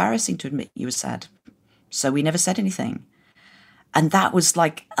it was embarrassing to admit you were sad. So we never said anything. And that was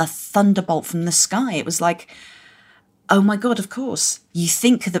like a thunderbolt from the sky. It was like, oh my God, of course. You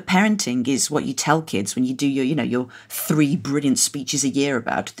think that parenting is what you tell kids when you do your 3 brilliant speeches a year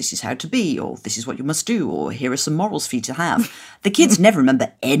about this is how to be, or this is what you must do, or here are some morals for you to have. The kids never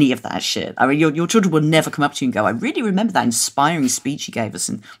remember any of that shit. I mean, your children will never come up to you and go, I really remember that inspiring speech you gave us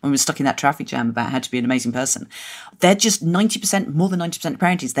when we were stuck in that traffic jam about how to be an amazing person. They're just 90%, more than 90% of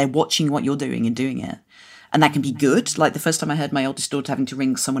parenting, they're watching what you're doing and doing it. And that can be good. Like the first time I heard my oldest daughter having to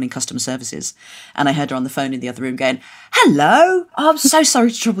ring someone in customer services, and I heard her on the phone in the other room going, hello, oh, I'm so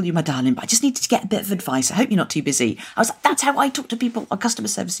sorry to trouble you, my darling, but I just needed to get a bit of advice. I hope you're not too busy. I was like, that's how I talk to people on customer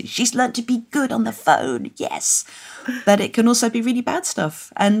services. She's learned to be good on the phone, yes. But it can also be really bad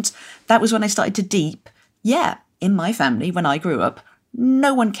stuff. And that was when I started to deep, in my family, when I grew up,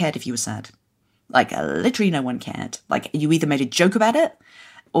 no one cared if you were sad. Like, literally no one cared. Like, you either made a joke about it,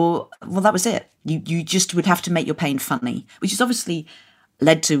 or, well, that was it. You just would have to make your pain funny, which has obviously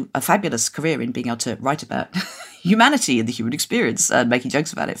led to a fabulous career in being able to write about humanity and the human experience and making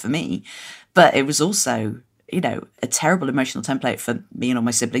jokes about it for me. But it was also, a terrible emotional template for me and all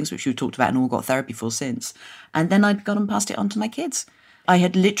my siblings, which we've talked about and all got therapy for since. And then I'd gone and passed it on to my kids. I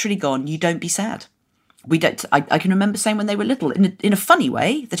had literally gone, you don't be sad. We don't. I can remember saying when they were little, in a funny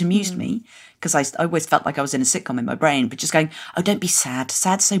way that amused me, because I always felt like I was in a sitcom in my brain, but just going, oh, don't be sad.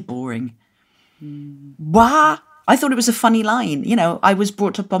 Sad's so boring. Why? I thought it was a funny line. You know, I was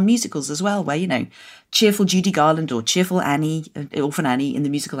brought up on musicals as well, where, you know, cheerful Judy Garland or cheerful Annie, Orphan Annie in the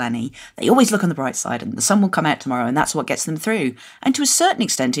musical Annie, they always look on the bright side and the sun will come out tomorrow and that's what gets them through. And to a certain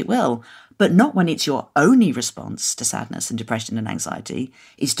extent it will, but not when it's your only response to sadness and depression and anxiety,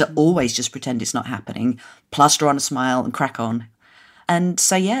 is to always just pretend it's not happening, plaster on a smile and crack on. And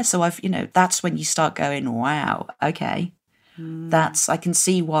so, yeah, so I've, you know, that's when you start going, wow, okay. I can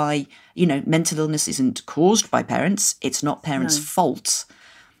see why, you know, mental illness isn't caused by parents. It's not parents' fault.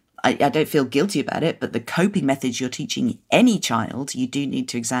 I don't feel guilty about it, but the coping methods you're teaching any child, you do need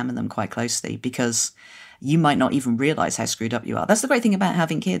to examine them quite closely, because you might not even realise how screwed up you are. That's the great thing about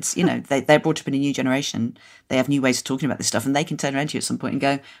having kids. You know, they're brought up in a new generation. They have new ways of talking about this stuff, and they can turn around to you at some point and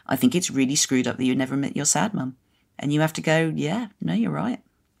go, I think it's really screwed up that you never met your sad mum. And you have to go, yeah, no, you're right.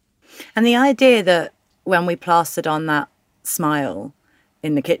 And the idea that when we plastered on that smile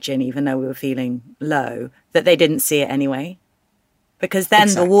in the kitchen, even though we were feeling low, that they didn't see it anyway, because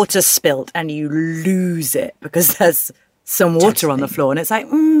then the water spilt and you lose it because there's some water on the floor, and it's like,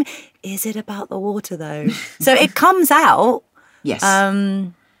 is it about the water though? So it comes out. Yes.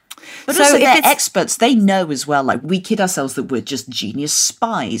 But so also they're experts. They know as well, like we kid ourselves that we're just genius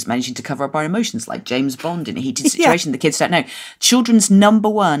spies managing to cover up our emotions like James Bond in a heated situation. The kids don't know. Children's number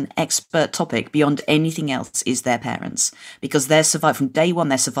one expert topic beyond anything else is their parents, because their survival, from day one,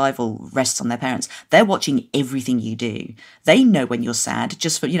 their survival rests on their parents. They're watching everything you do. They know when you're sad.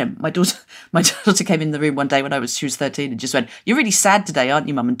 Just for, you know, my daughter came in the room one day when she was 13 and just went, "You're really sad today, aren't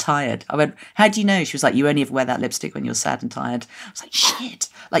you, Mum, and tired?" I went, "How do you know?" She was like, "You only ever wear that lipstick when you're sad and tired." I was like, shit.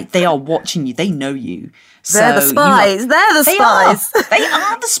 Like, they are watching you. They know you. They're the spies. They're the spies. They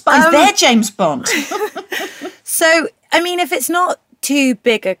are the spies. They're James Bond. So, I mean, if it's not too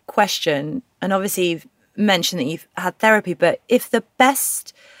big a question, and obviously you've mentioned that you've had therapy, but if the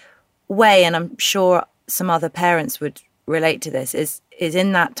best way, and I'm sure some other parents would relate to this, is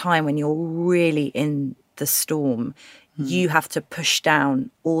in that time when you're really in the storm, you have to push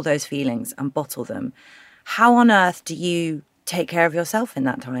down all those feelings and bottle them. How on earth do you take care of yourself in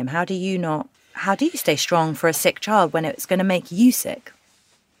that time? How do you stay strong for a sick child when it's going to make you sick?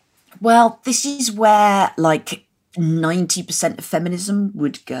 Well, this is where like 90% of feminism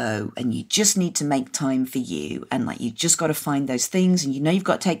would go, and you just need to make time for you, and like you just got to find those things, and you know you've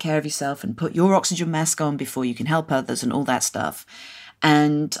got to take care of yourself and put your oxygen mask on before you can help others and all that stuff.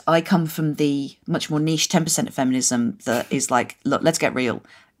 And I come from the much more niche 10% of feminism that is like, look, let's get real.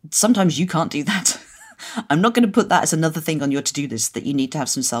 Sometimes you can't do that. I'm not going to put that as another thing on your to-do list, that you need to have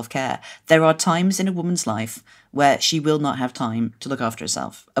some self-care. There are times in a woman's life where she will not have time to look after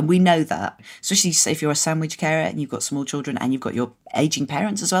herself. And we know that, especially if you're a sandwich carer and you've got small children and you've got your aging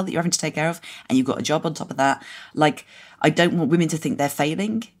parents as well that you're having to take care of, and you've got a job on top of that. Like, I don't want women to think they're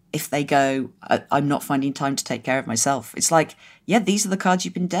failing if they go, I'm not finding time to take care of myself. It's like, yeah, these are the cards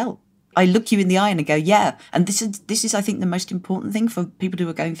you've been dealt. I look you in the eye and I go, yeah. And this is, I think, the most important thing for people who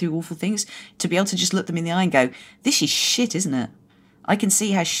are going through awful things, to be able to just look them in the eye and go, this is shit, isn't it? I can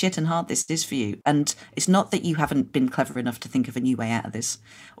see how shit and hard this is for you. And it's not that you haven't been clever enough to think of a new way out of this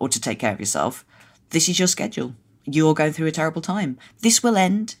or to take care of yourself. This is your schedule. You're going through a terrible time. This will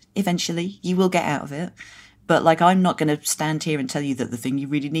end eventually. You will get out of it. But like, I'm not going to stand here and tell you that the thing you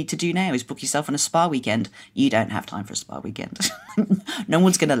really need to do now is book yourself on a spa weekend. You don't have time for a spa weekend. No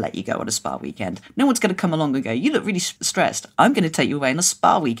one's going to let you go on a spa weekend. No one's going to come along and go, you look really stressed, I'm going to take you away on a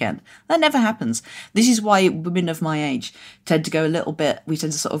spa weekend. That never happens. This is why women of my age tend to go a little bit, we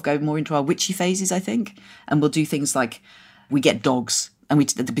tend to sort of go more into our witchy phases, I think. And we'll do things like, we get dogs. And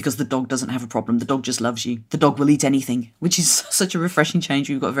because the dog doesn't have a problem, the dog just loves you. The dog will eat anything, which is such a refreshing change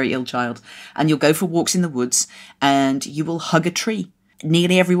when you've got a very ill child. And you'll go for walks in the woods and you will hug a tree.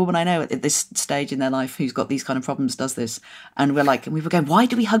 Nearly every woman I know at this stage in their life who's got these kind of problems does this. And we were going, why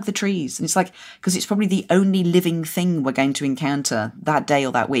do we hug the trees? And it's like, because it's probably the only living thing we're going to encounter that day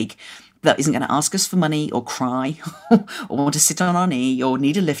or that week that isn't going to ask us for money or cry or want to sit on our knee or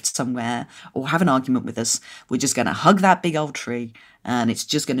need a lift somewhere or have an argument with us. We're just going to hug that big old tree, and it's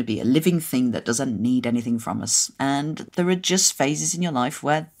just going to be a living thing that doesn't need anything from us. And there are just phases in your life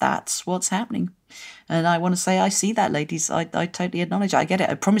where that's what's happening. And I want to say, I see that, ladies. I totally acknowledge it. I get it.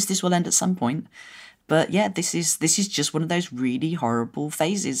 I promise this will end at some point. But yeah, this is just one of those really horrible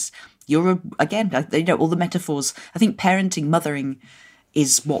phases. Again, all the metaphors. I think parenting, mothering,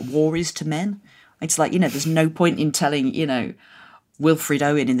 is what war is to men. It's like, there's no point in telling, Wilfred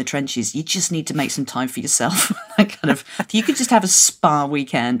Owen in the trenches, you just need to make some time for yourself. You could just have a spa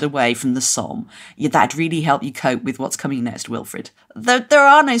weekend away from the Somme. That'd really help you cope with what's coming next, Wilfred. There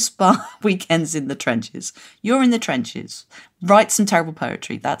are no spa weekends in the trenches. You're in the trenches. Write some terrible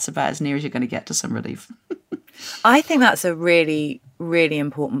poetry. That's about as near as you're going to get to some relief. I think that's a really, really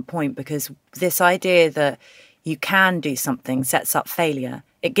important point, because this idea that you can do something sets up failure.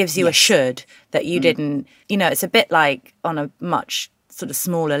 It gives you a should that you didn't, it's a bit like on a much sort of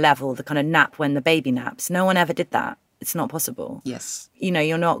smaller level, the kind of nap when the baby naps. No one ever did that. It's not possible. Yes.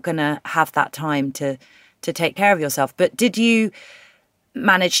 You're not going to have that time to take care of yourself. But did you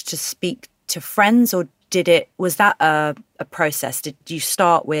manage to speak to friends, or was that a process? Did you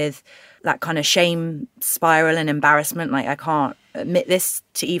start with that kind of shame spiral and embarrassment, like I can't admit this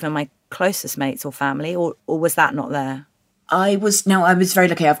to even my closest mates or family, or was that not there? I was very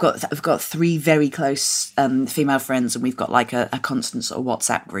lucky. I've got three very close female friends, and we've got like a constant sort of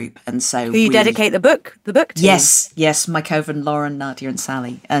WhatsApp group. And so who you dedicate the book to? Yes, my coven, Lauren, Nadia, and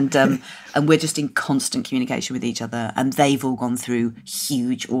Sally, and and we're just in constant communication with each other. And they've all gone through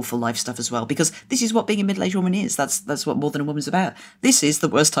huge, awful life stuff as well, because this is what being a middle-aged woman is. That's what More Than a Woman's about. This is the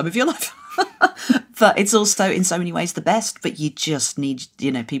worst time of your life, but it's also in so many ways the best. But you just need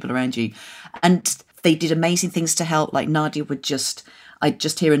people around you, and they did amazing things to help. Like Nadia I'd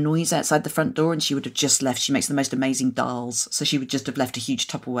just hear a noise outside the front door and she would have just left. She makes the most amazing dals. So she would just have left a huge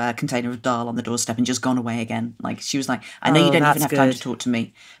Tupperware container of dal on the doorstep and just gone away again. Like, she was like, I know you don't even have time to talk to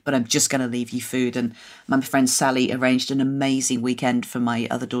me, but I'm just going to leave you food. And my friend Sally arranged an amazing weekend for my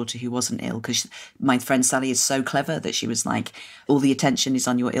other daughter who wasn't ill, because my friend Sally is so clever that she was like, all the attention is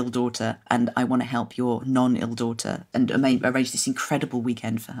on your ill daughter and I want to help your non-ill daughter, and arranged this incredible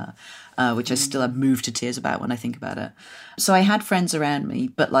weekend for her. Which I still am moved to tears about when I think about it. So I had friends around me,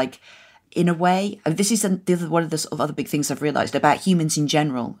 but like, in a way, this is one of the sort of other big things I've realised about humans in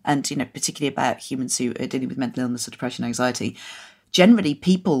general, and particularly about humans who are dealing with mental illness or depression, anxiety. Generally,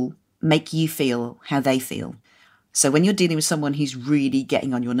 people make you feel how they feel. So when you're dealing with someone who's really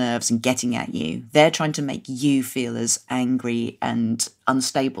getting on your nerves and getting at you, they're trying to make you feel as angry and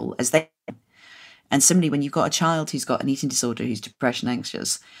unstable as they are. And similarly, when you've got a child who's got an eating disorder, who's depression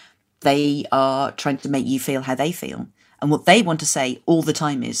anxious, they are trying to make you feel how they feel. And what they want to say all the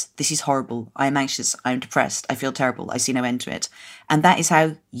time is, this is horrible, I am anxious, I am depressed, I feel terrible, I see no end to it. And that is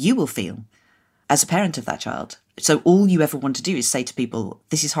how you will feel as a parent of that child. So all you ever want to do is say to people,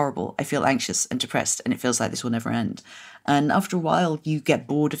 this is horrible, I feel anxious and depressed, and it feels like this will never end. And after a while, you get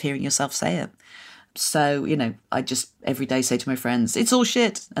bored of hearing yourself say it. So, I just every day say to my friends, it's all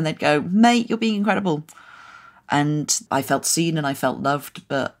shit. And they'd go, mate, you're being incredible. And I felt seen and I felt loved,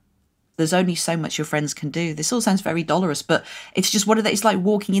 but there's only so much your friends can do. This all sounds very dolorous, but it's just it's like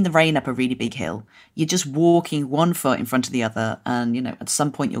walking in the rain up a really big hill. You're just walking one foot in front of the other, and, at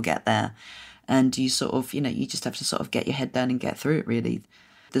some point you'll get there. And you sort of, you just have to sort of get your head down and get through it, really.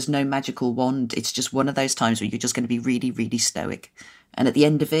 There's no magical wand. It's just one of those times where you're just going to be really, really stoic. And at the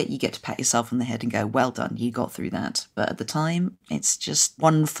end of it, you get to pat yourself on the head and go, well done, you got through that. But at the time, it's just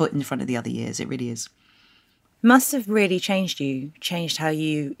one foot in front of the other years. It really is. Must have really changed how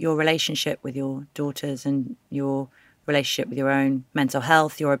your relationship with your daughters and your relationship with your own mental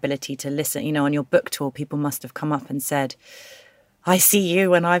health, your ability to listen. On your book tour, people must have come up and said, I see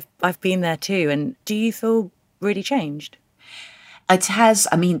you and I've been there too. And do you feel really changed? It has.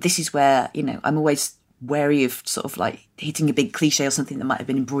 I mean, this is where, I'm always wary of sort of like hitting a big cliche or something that might have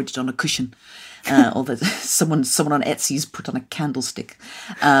been embroidered on a cushion. Or that someone on Etsy's put on a candlestick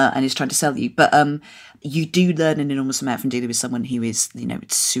and is trying to sell you. But you do learn an enormous amount from dealing with someone who is,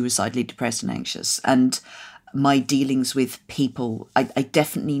 suicidally depressed and anxious. And my dealings with people, I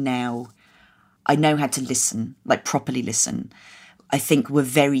definitely I know how to listen, like properly listen. I think we're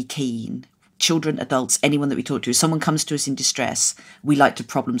very keen. Children, adults, anyone that we talk to, if someone comes to us in distress, we like to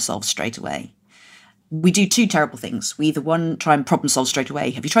problem solve straight away. We do two terrible things. We either try and problem solve straight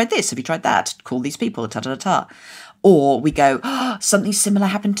away. Have you tried this? Have you tried that? Call these people, ta-ta-ta-ta. Or we go, something similar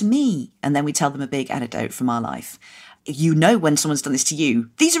happened to me. And then we tell them a big anecdote from our life. When someone's done this to you,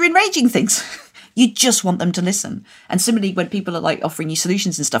 these are enraging things. You just want them to listen. And similarly, when people are like offering you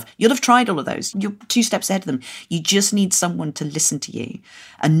solutions and stuff, you'll have tried all of those. You're 2 steps ahead of them. You just need someone to listen to you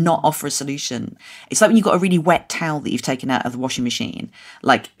and not offer a solution. It's like when you've got a really wet towel that you've taken out of the washing machine.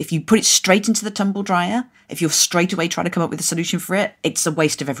 Like, if you put it straight into the tumble dryer, if you're straight away trying to come up with a solution for it, it's a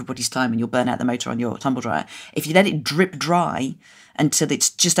waste of everybody's time and you'll burn out the motor on your tumble dryer. If you let it drip dry until it's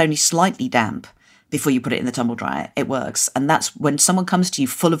just only slightly damp, before you put it in the tumble dryer, it works. And that's when someone comes to you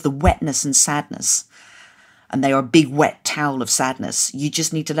full of the wetness and sadness and they are a big wet towel of sadness, you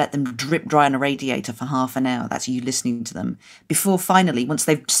just need to let them drip dry on a radiator for half an hour. That's you listening to them. Before finally, once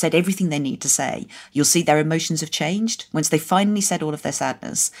they've said everything they need to say, you'll see their emotions have changed. Once they finally said all of their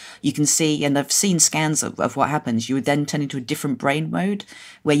sadness, you can see, and I've seen scans of what happens, you would then turn into a different brain mode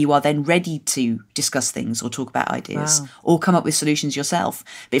where you are then ready to discuss things or talk about ideas or come up with solutions yourself.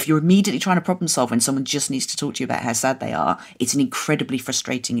 But if you're immediately trying to problem solve when someone just needs to talk to you about how sad they are, it's an incredibly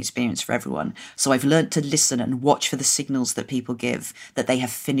frustrating experience for everyone. So I've learned to listen and watch for the signals that people give that they have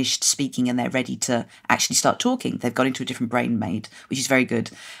finished speaking and they're ready to actually start talking. They've got into a different brain mode, which is very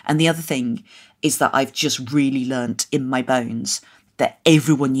good. And the other thing is that I've just really learnt in my bones that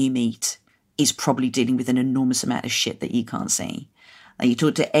everyone you meet is probably dealing with an enormous amount of shit that you can't see. Like, you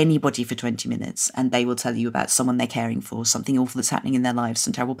talk to anybody for 20 minutes and they will tell you about someone they're caring for, something awful that's happening in their lives,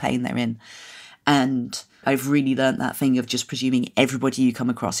 some terrible pain they're in. And I've really learnt that thing of just presuming everybody you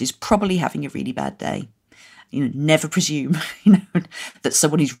come across is probably having a really bad day. You know, never presume, that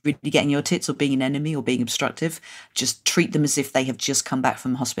someone who's really getting your tits or being an enemy or being obstructive. Just treat them as if they have just come back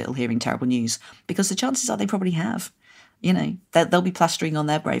from hospital hearing terrible news, because the chances are they probably have. They'll be plastering on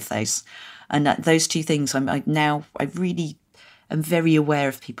their brave face. And those two things, I really am very aware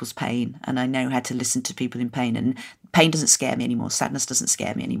of people's pain, and I know how to listen to people in pain. And pain doesn't scare me anymore. Sadness doesn't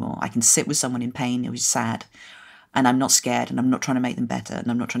scare me anymore. I can sit with someone in pain who's sad, and I'm not scared, and I'm not trying to make them better,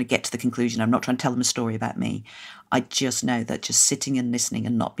 and I'm not trying to get to the conclusion. I'm not trying to tell them a story about me. I just know that just sitting and listening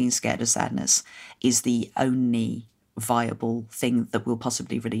and not being scared of sadness is the only viable thing that will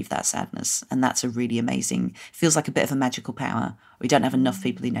possibly relieve that sadness. And that's a really amazing, feels like a bit of a magical power. We don't have enough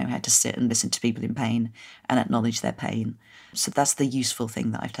people who know how to sit and listen to people in pain and acknowledge their pain. So that's the useful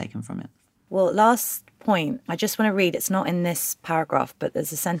thing that I've taken from it. Well, last point, I just want to read, it's not in this paragraph, but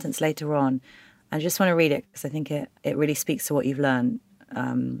there's a sentence later on. I just want to read it because I think it really speaks to what you've learned.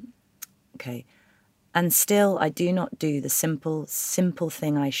 Okay. And still I do not do the simple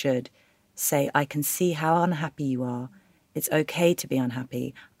thing I should. Say, I can see how unhappy you are. It's okay to be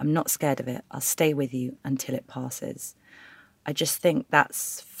unhappy. I'm not scared of it. I'll stay with you until it passes. I just think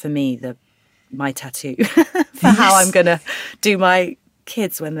that's, for me, my tattoo for how I'm going to do my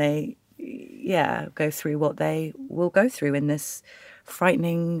kids when they, go through what they will go through in this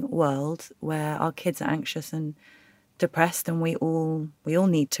frightening world where our kids are anxious and depressed, and we all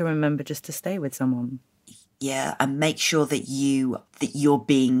need to remember just to stay with someone. Yeah, and make sure that you're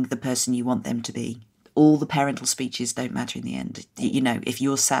being the person you want them to be. All the parental speeches don't matter in the end. If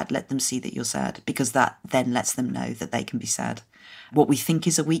you're sad, let them see that you're sad, because that then lets them know that they can be sad. What we think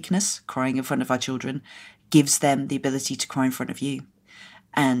is a weakness, crying in front of our children, gives them the ability to cry in front of you.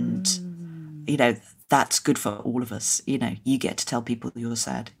 And, that's good for all of us. You get to tell people you're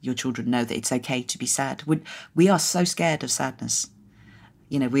sad. Your children know that it's okay to be sad. We are so scared of sadness.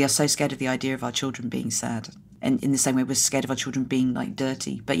 We are so scared of the idea of our children being sad. And in the same way, we're scared of our children being like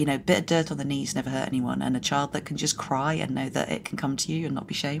dirty. But, a bit of dirt on the knees never hurt anyone. And a child that can just cry and know that it can come to you and not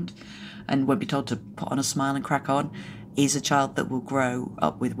be shamed and won't be told to put on a smile and crack on is a child that will grow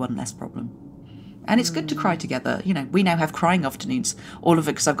up with one less problem. And it's good to cry together. We now have crying afternoons. All of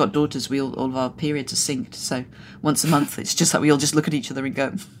it, because I've got daughters, all of our periods are synced. So once a month, it's just like we all just look at each other and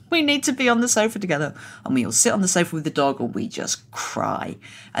go, we need to be on the sofa together. And we all sit on the sofa with the dog and we just cry.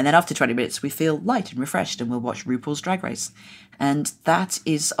 And then after 20 minutes, we feel light and refreshed and we'll watch RuPaul's Drag Race. And that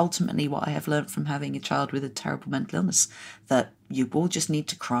is ultimately what I have learned from having a child with a terrible mental illness, that you all just need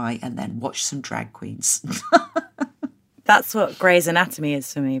to cry and then watch some drag queens. That's what Grey's Anatomy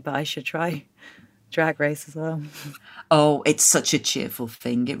is for me, but I should try Drag Race as well. Oh, it's such a cheerful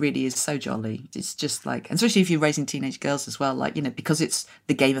thing. It really is so jolly. It's just like, and especially if you're raising teenage girls as well, because it's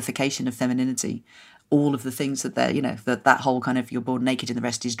the gamification of femininity, all of the things that they're, that whole kind of you're born naked and the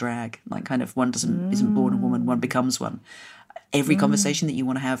rest is drag, like kind of one isn't born a woman, one becomes one. Every conversation that you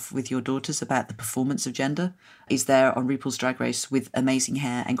want to have with your daughters about the performance of gender is there on RuPaul's Drag Race with amazing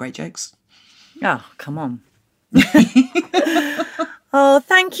hair and great jokes. Oh, come on. Oh,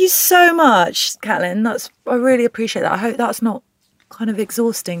 thank you so much, Caitlin. I really appreciate that. I hope that's not kind of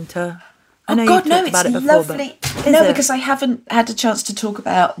exhausting to... I know you've talked about it before, lovely. Because I haven't had a chance to talk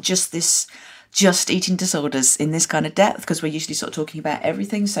about just eating disorders in this kind of depth, because we're usually sort of talking about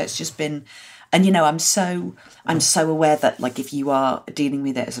everything. So it's just been... And, I'm so aware that, if you are dealing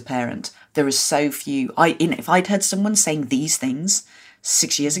with it as a parent, there are so few... if I'd heard someone saying these things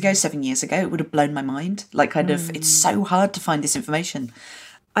 6 years ago, 7 years ago, it would have blown my mind. It's so hard to find this information.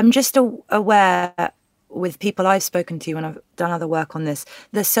 I'm just aware with people I've spoken to when I've done other work on this,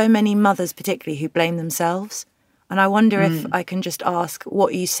 there's so many mothers particularly who blame themselves. And I wonder if I can just ask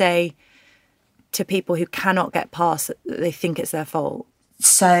what you say to people who cannot get past that they think it's their fault.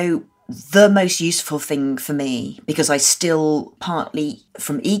 So the most useful thing for me, because I still, partly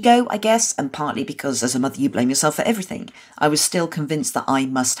from ego, I guess, and partly because as a mother you blame yourself for everything, I was still convinced that I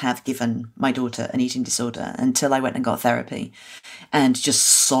must have given my daughter an eating disorder until I went and got therapy and just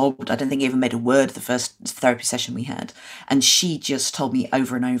sobbed. I don't think I even made a word the first therapy session we had. And she just told me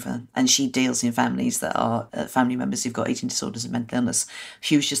over and over, and she deals in families that are family members who've got eating disorders and mental illness.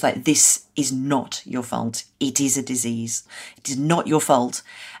 She was just like, this is not your fault. It is a disease. It is not your fault.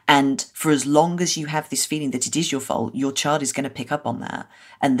 And for as long as you have this feeling that it is your fault, your child is going to pick up on that.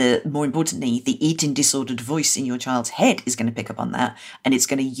 And more importantly, the eating disordered voice in your child's head is going to pick up on that, and it's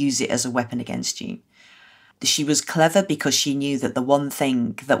going to use it as a weapon against you. She was clever because she knew that the one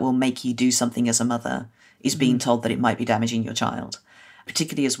thing that will make you do something as a mother is being told that it might be damaging your child.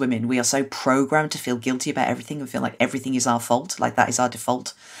 Particularly as women, we are so programmed to feel guilty about everything and feel like everything is our fault, like that is our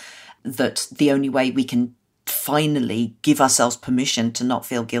default, that the only way we can finally give ourselves permission to not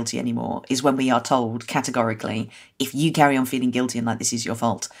feel guilty anymore is when we are told categorically, if you carry on feeling guilty and like this is your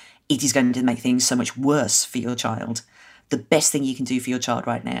fault, it is going to make things so much worse for your child. The best thing you can do for your child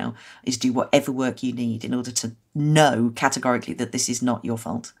right now is do whatever work you need in order to know categorically that this is not your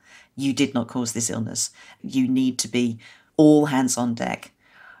fault. You did not cause this illness. You need to be all hands on deck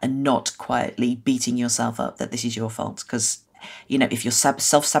and not quietly beating yourself up that this is your fault. Because, if you're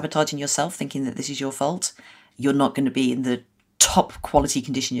self-sabotaging yourself, thinking that this is your fault, you're not going to be in the top quality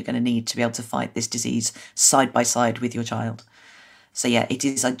condition you're going to need to be able to fight this disease side by side with your child. So yeah, it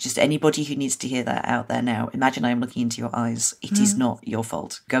is just anybody who needs to hear that out there now. Imagine I am looking into your eyes. It is not your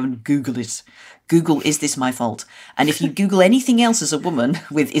fault. Go and Google it. Google, is this my fault? And if you Google anything else as a woman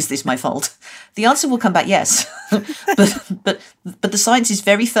with, is this my fault? The answer will come back yes. but the science is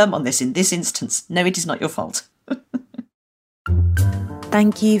very firm on this in this instance. No, it is not your fault.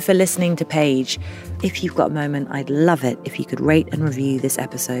 Thank you for listening to Paige. If you've got a moment, I'd love it if you could rate and review this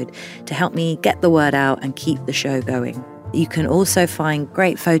episode to help me get the word out and keep the show going. You can also find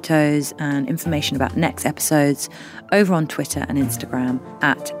great photos and information about next episodes over on Twitter and Instagram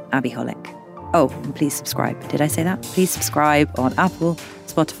 @AbbyHolic. Oh, and please subscribe. Did I say that? Please subscribe on Apple,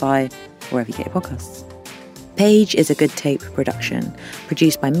 Spotify, wherever you get your podcasts. Paige is a Good Tape production,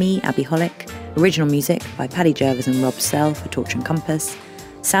 produced by me, Abby Holick. Original music by Paddy Jervis and Rob Sell for Torch and Compass.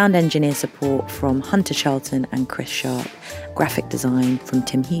 Sound engineer support from Hunter Charlton and Chris Sharp. Graphic design from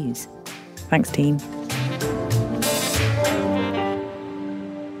Tim Hughes. Thanks, team.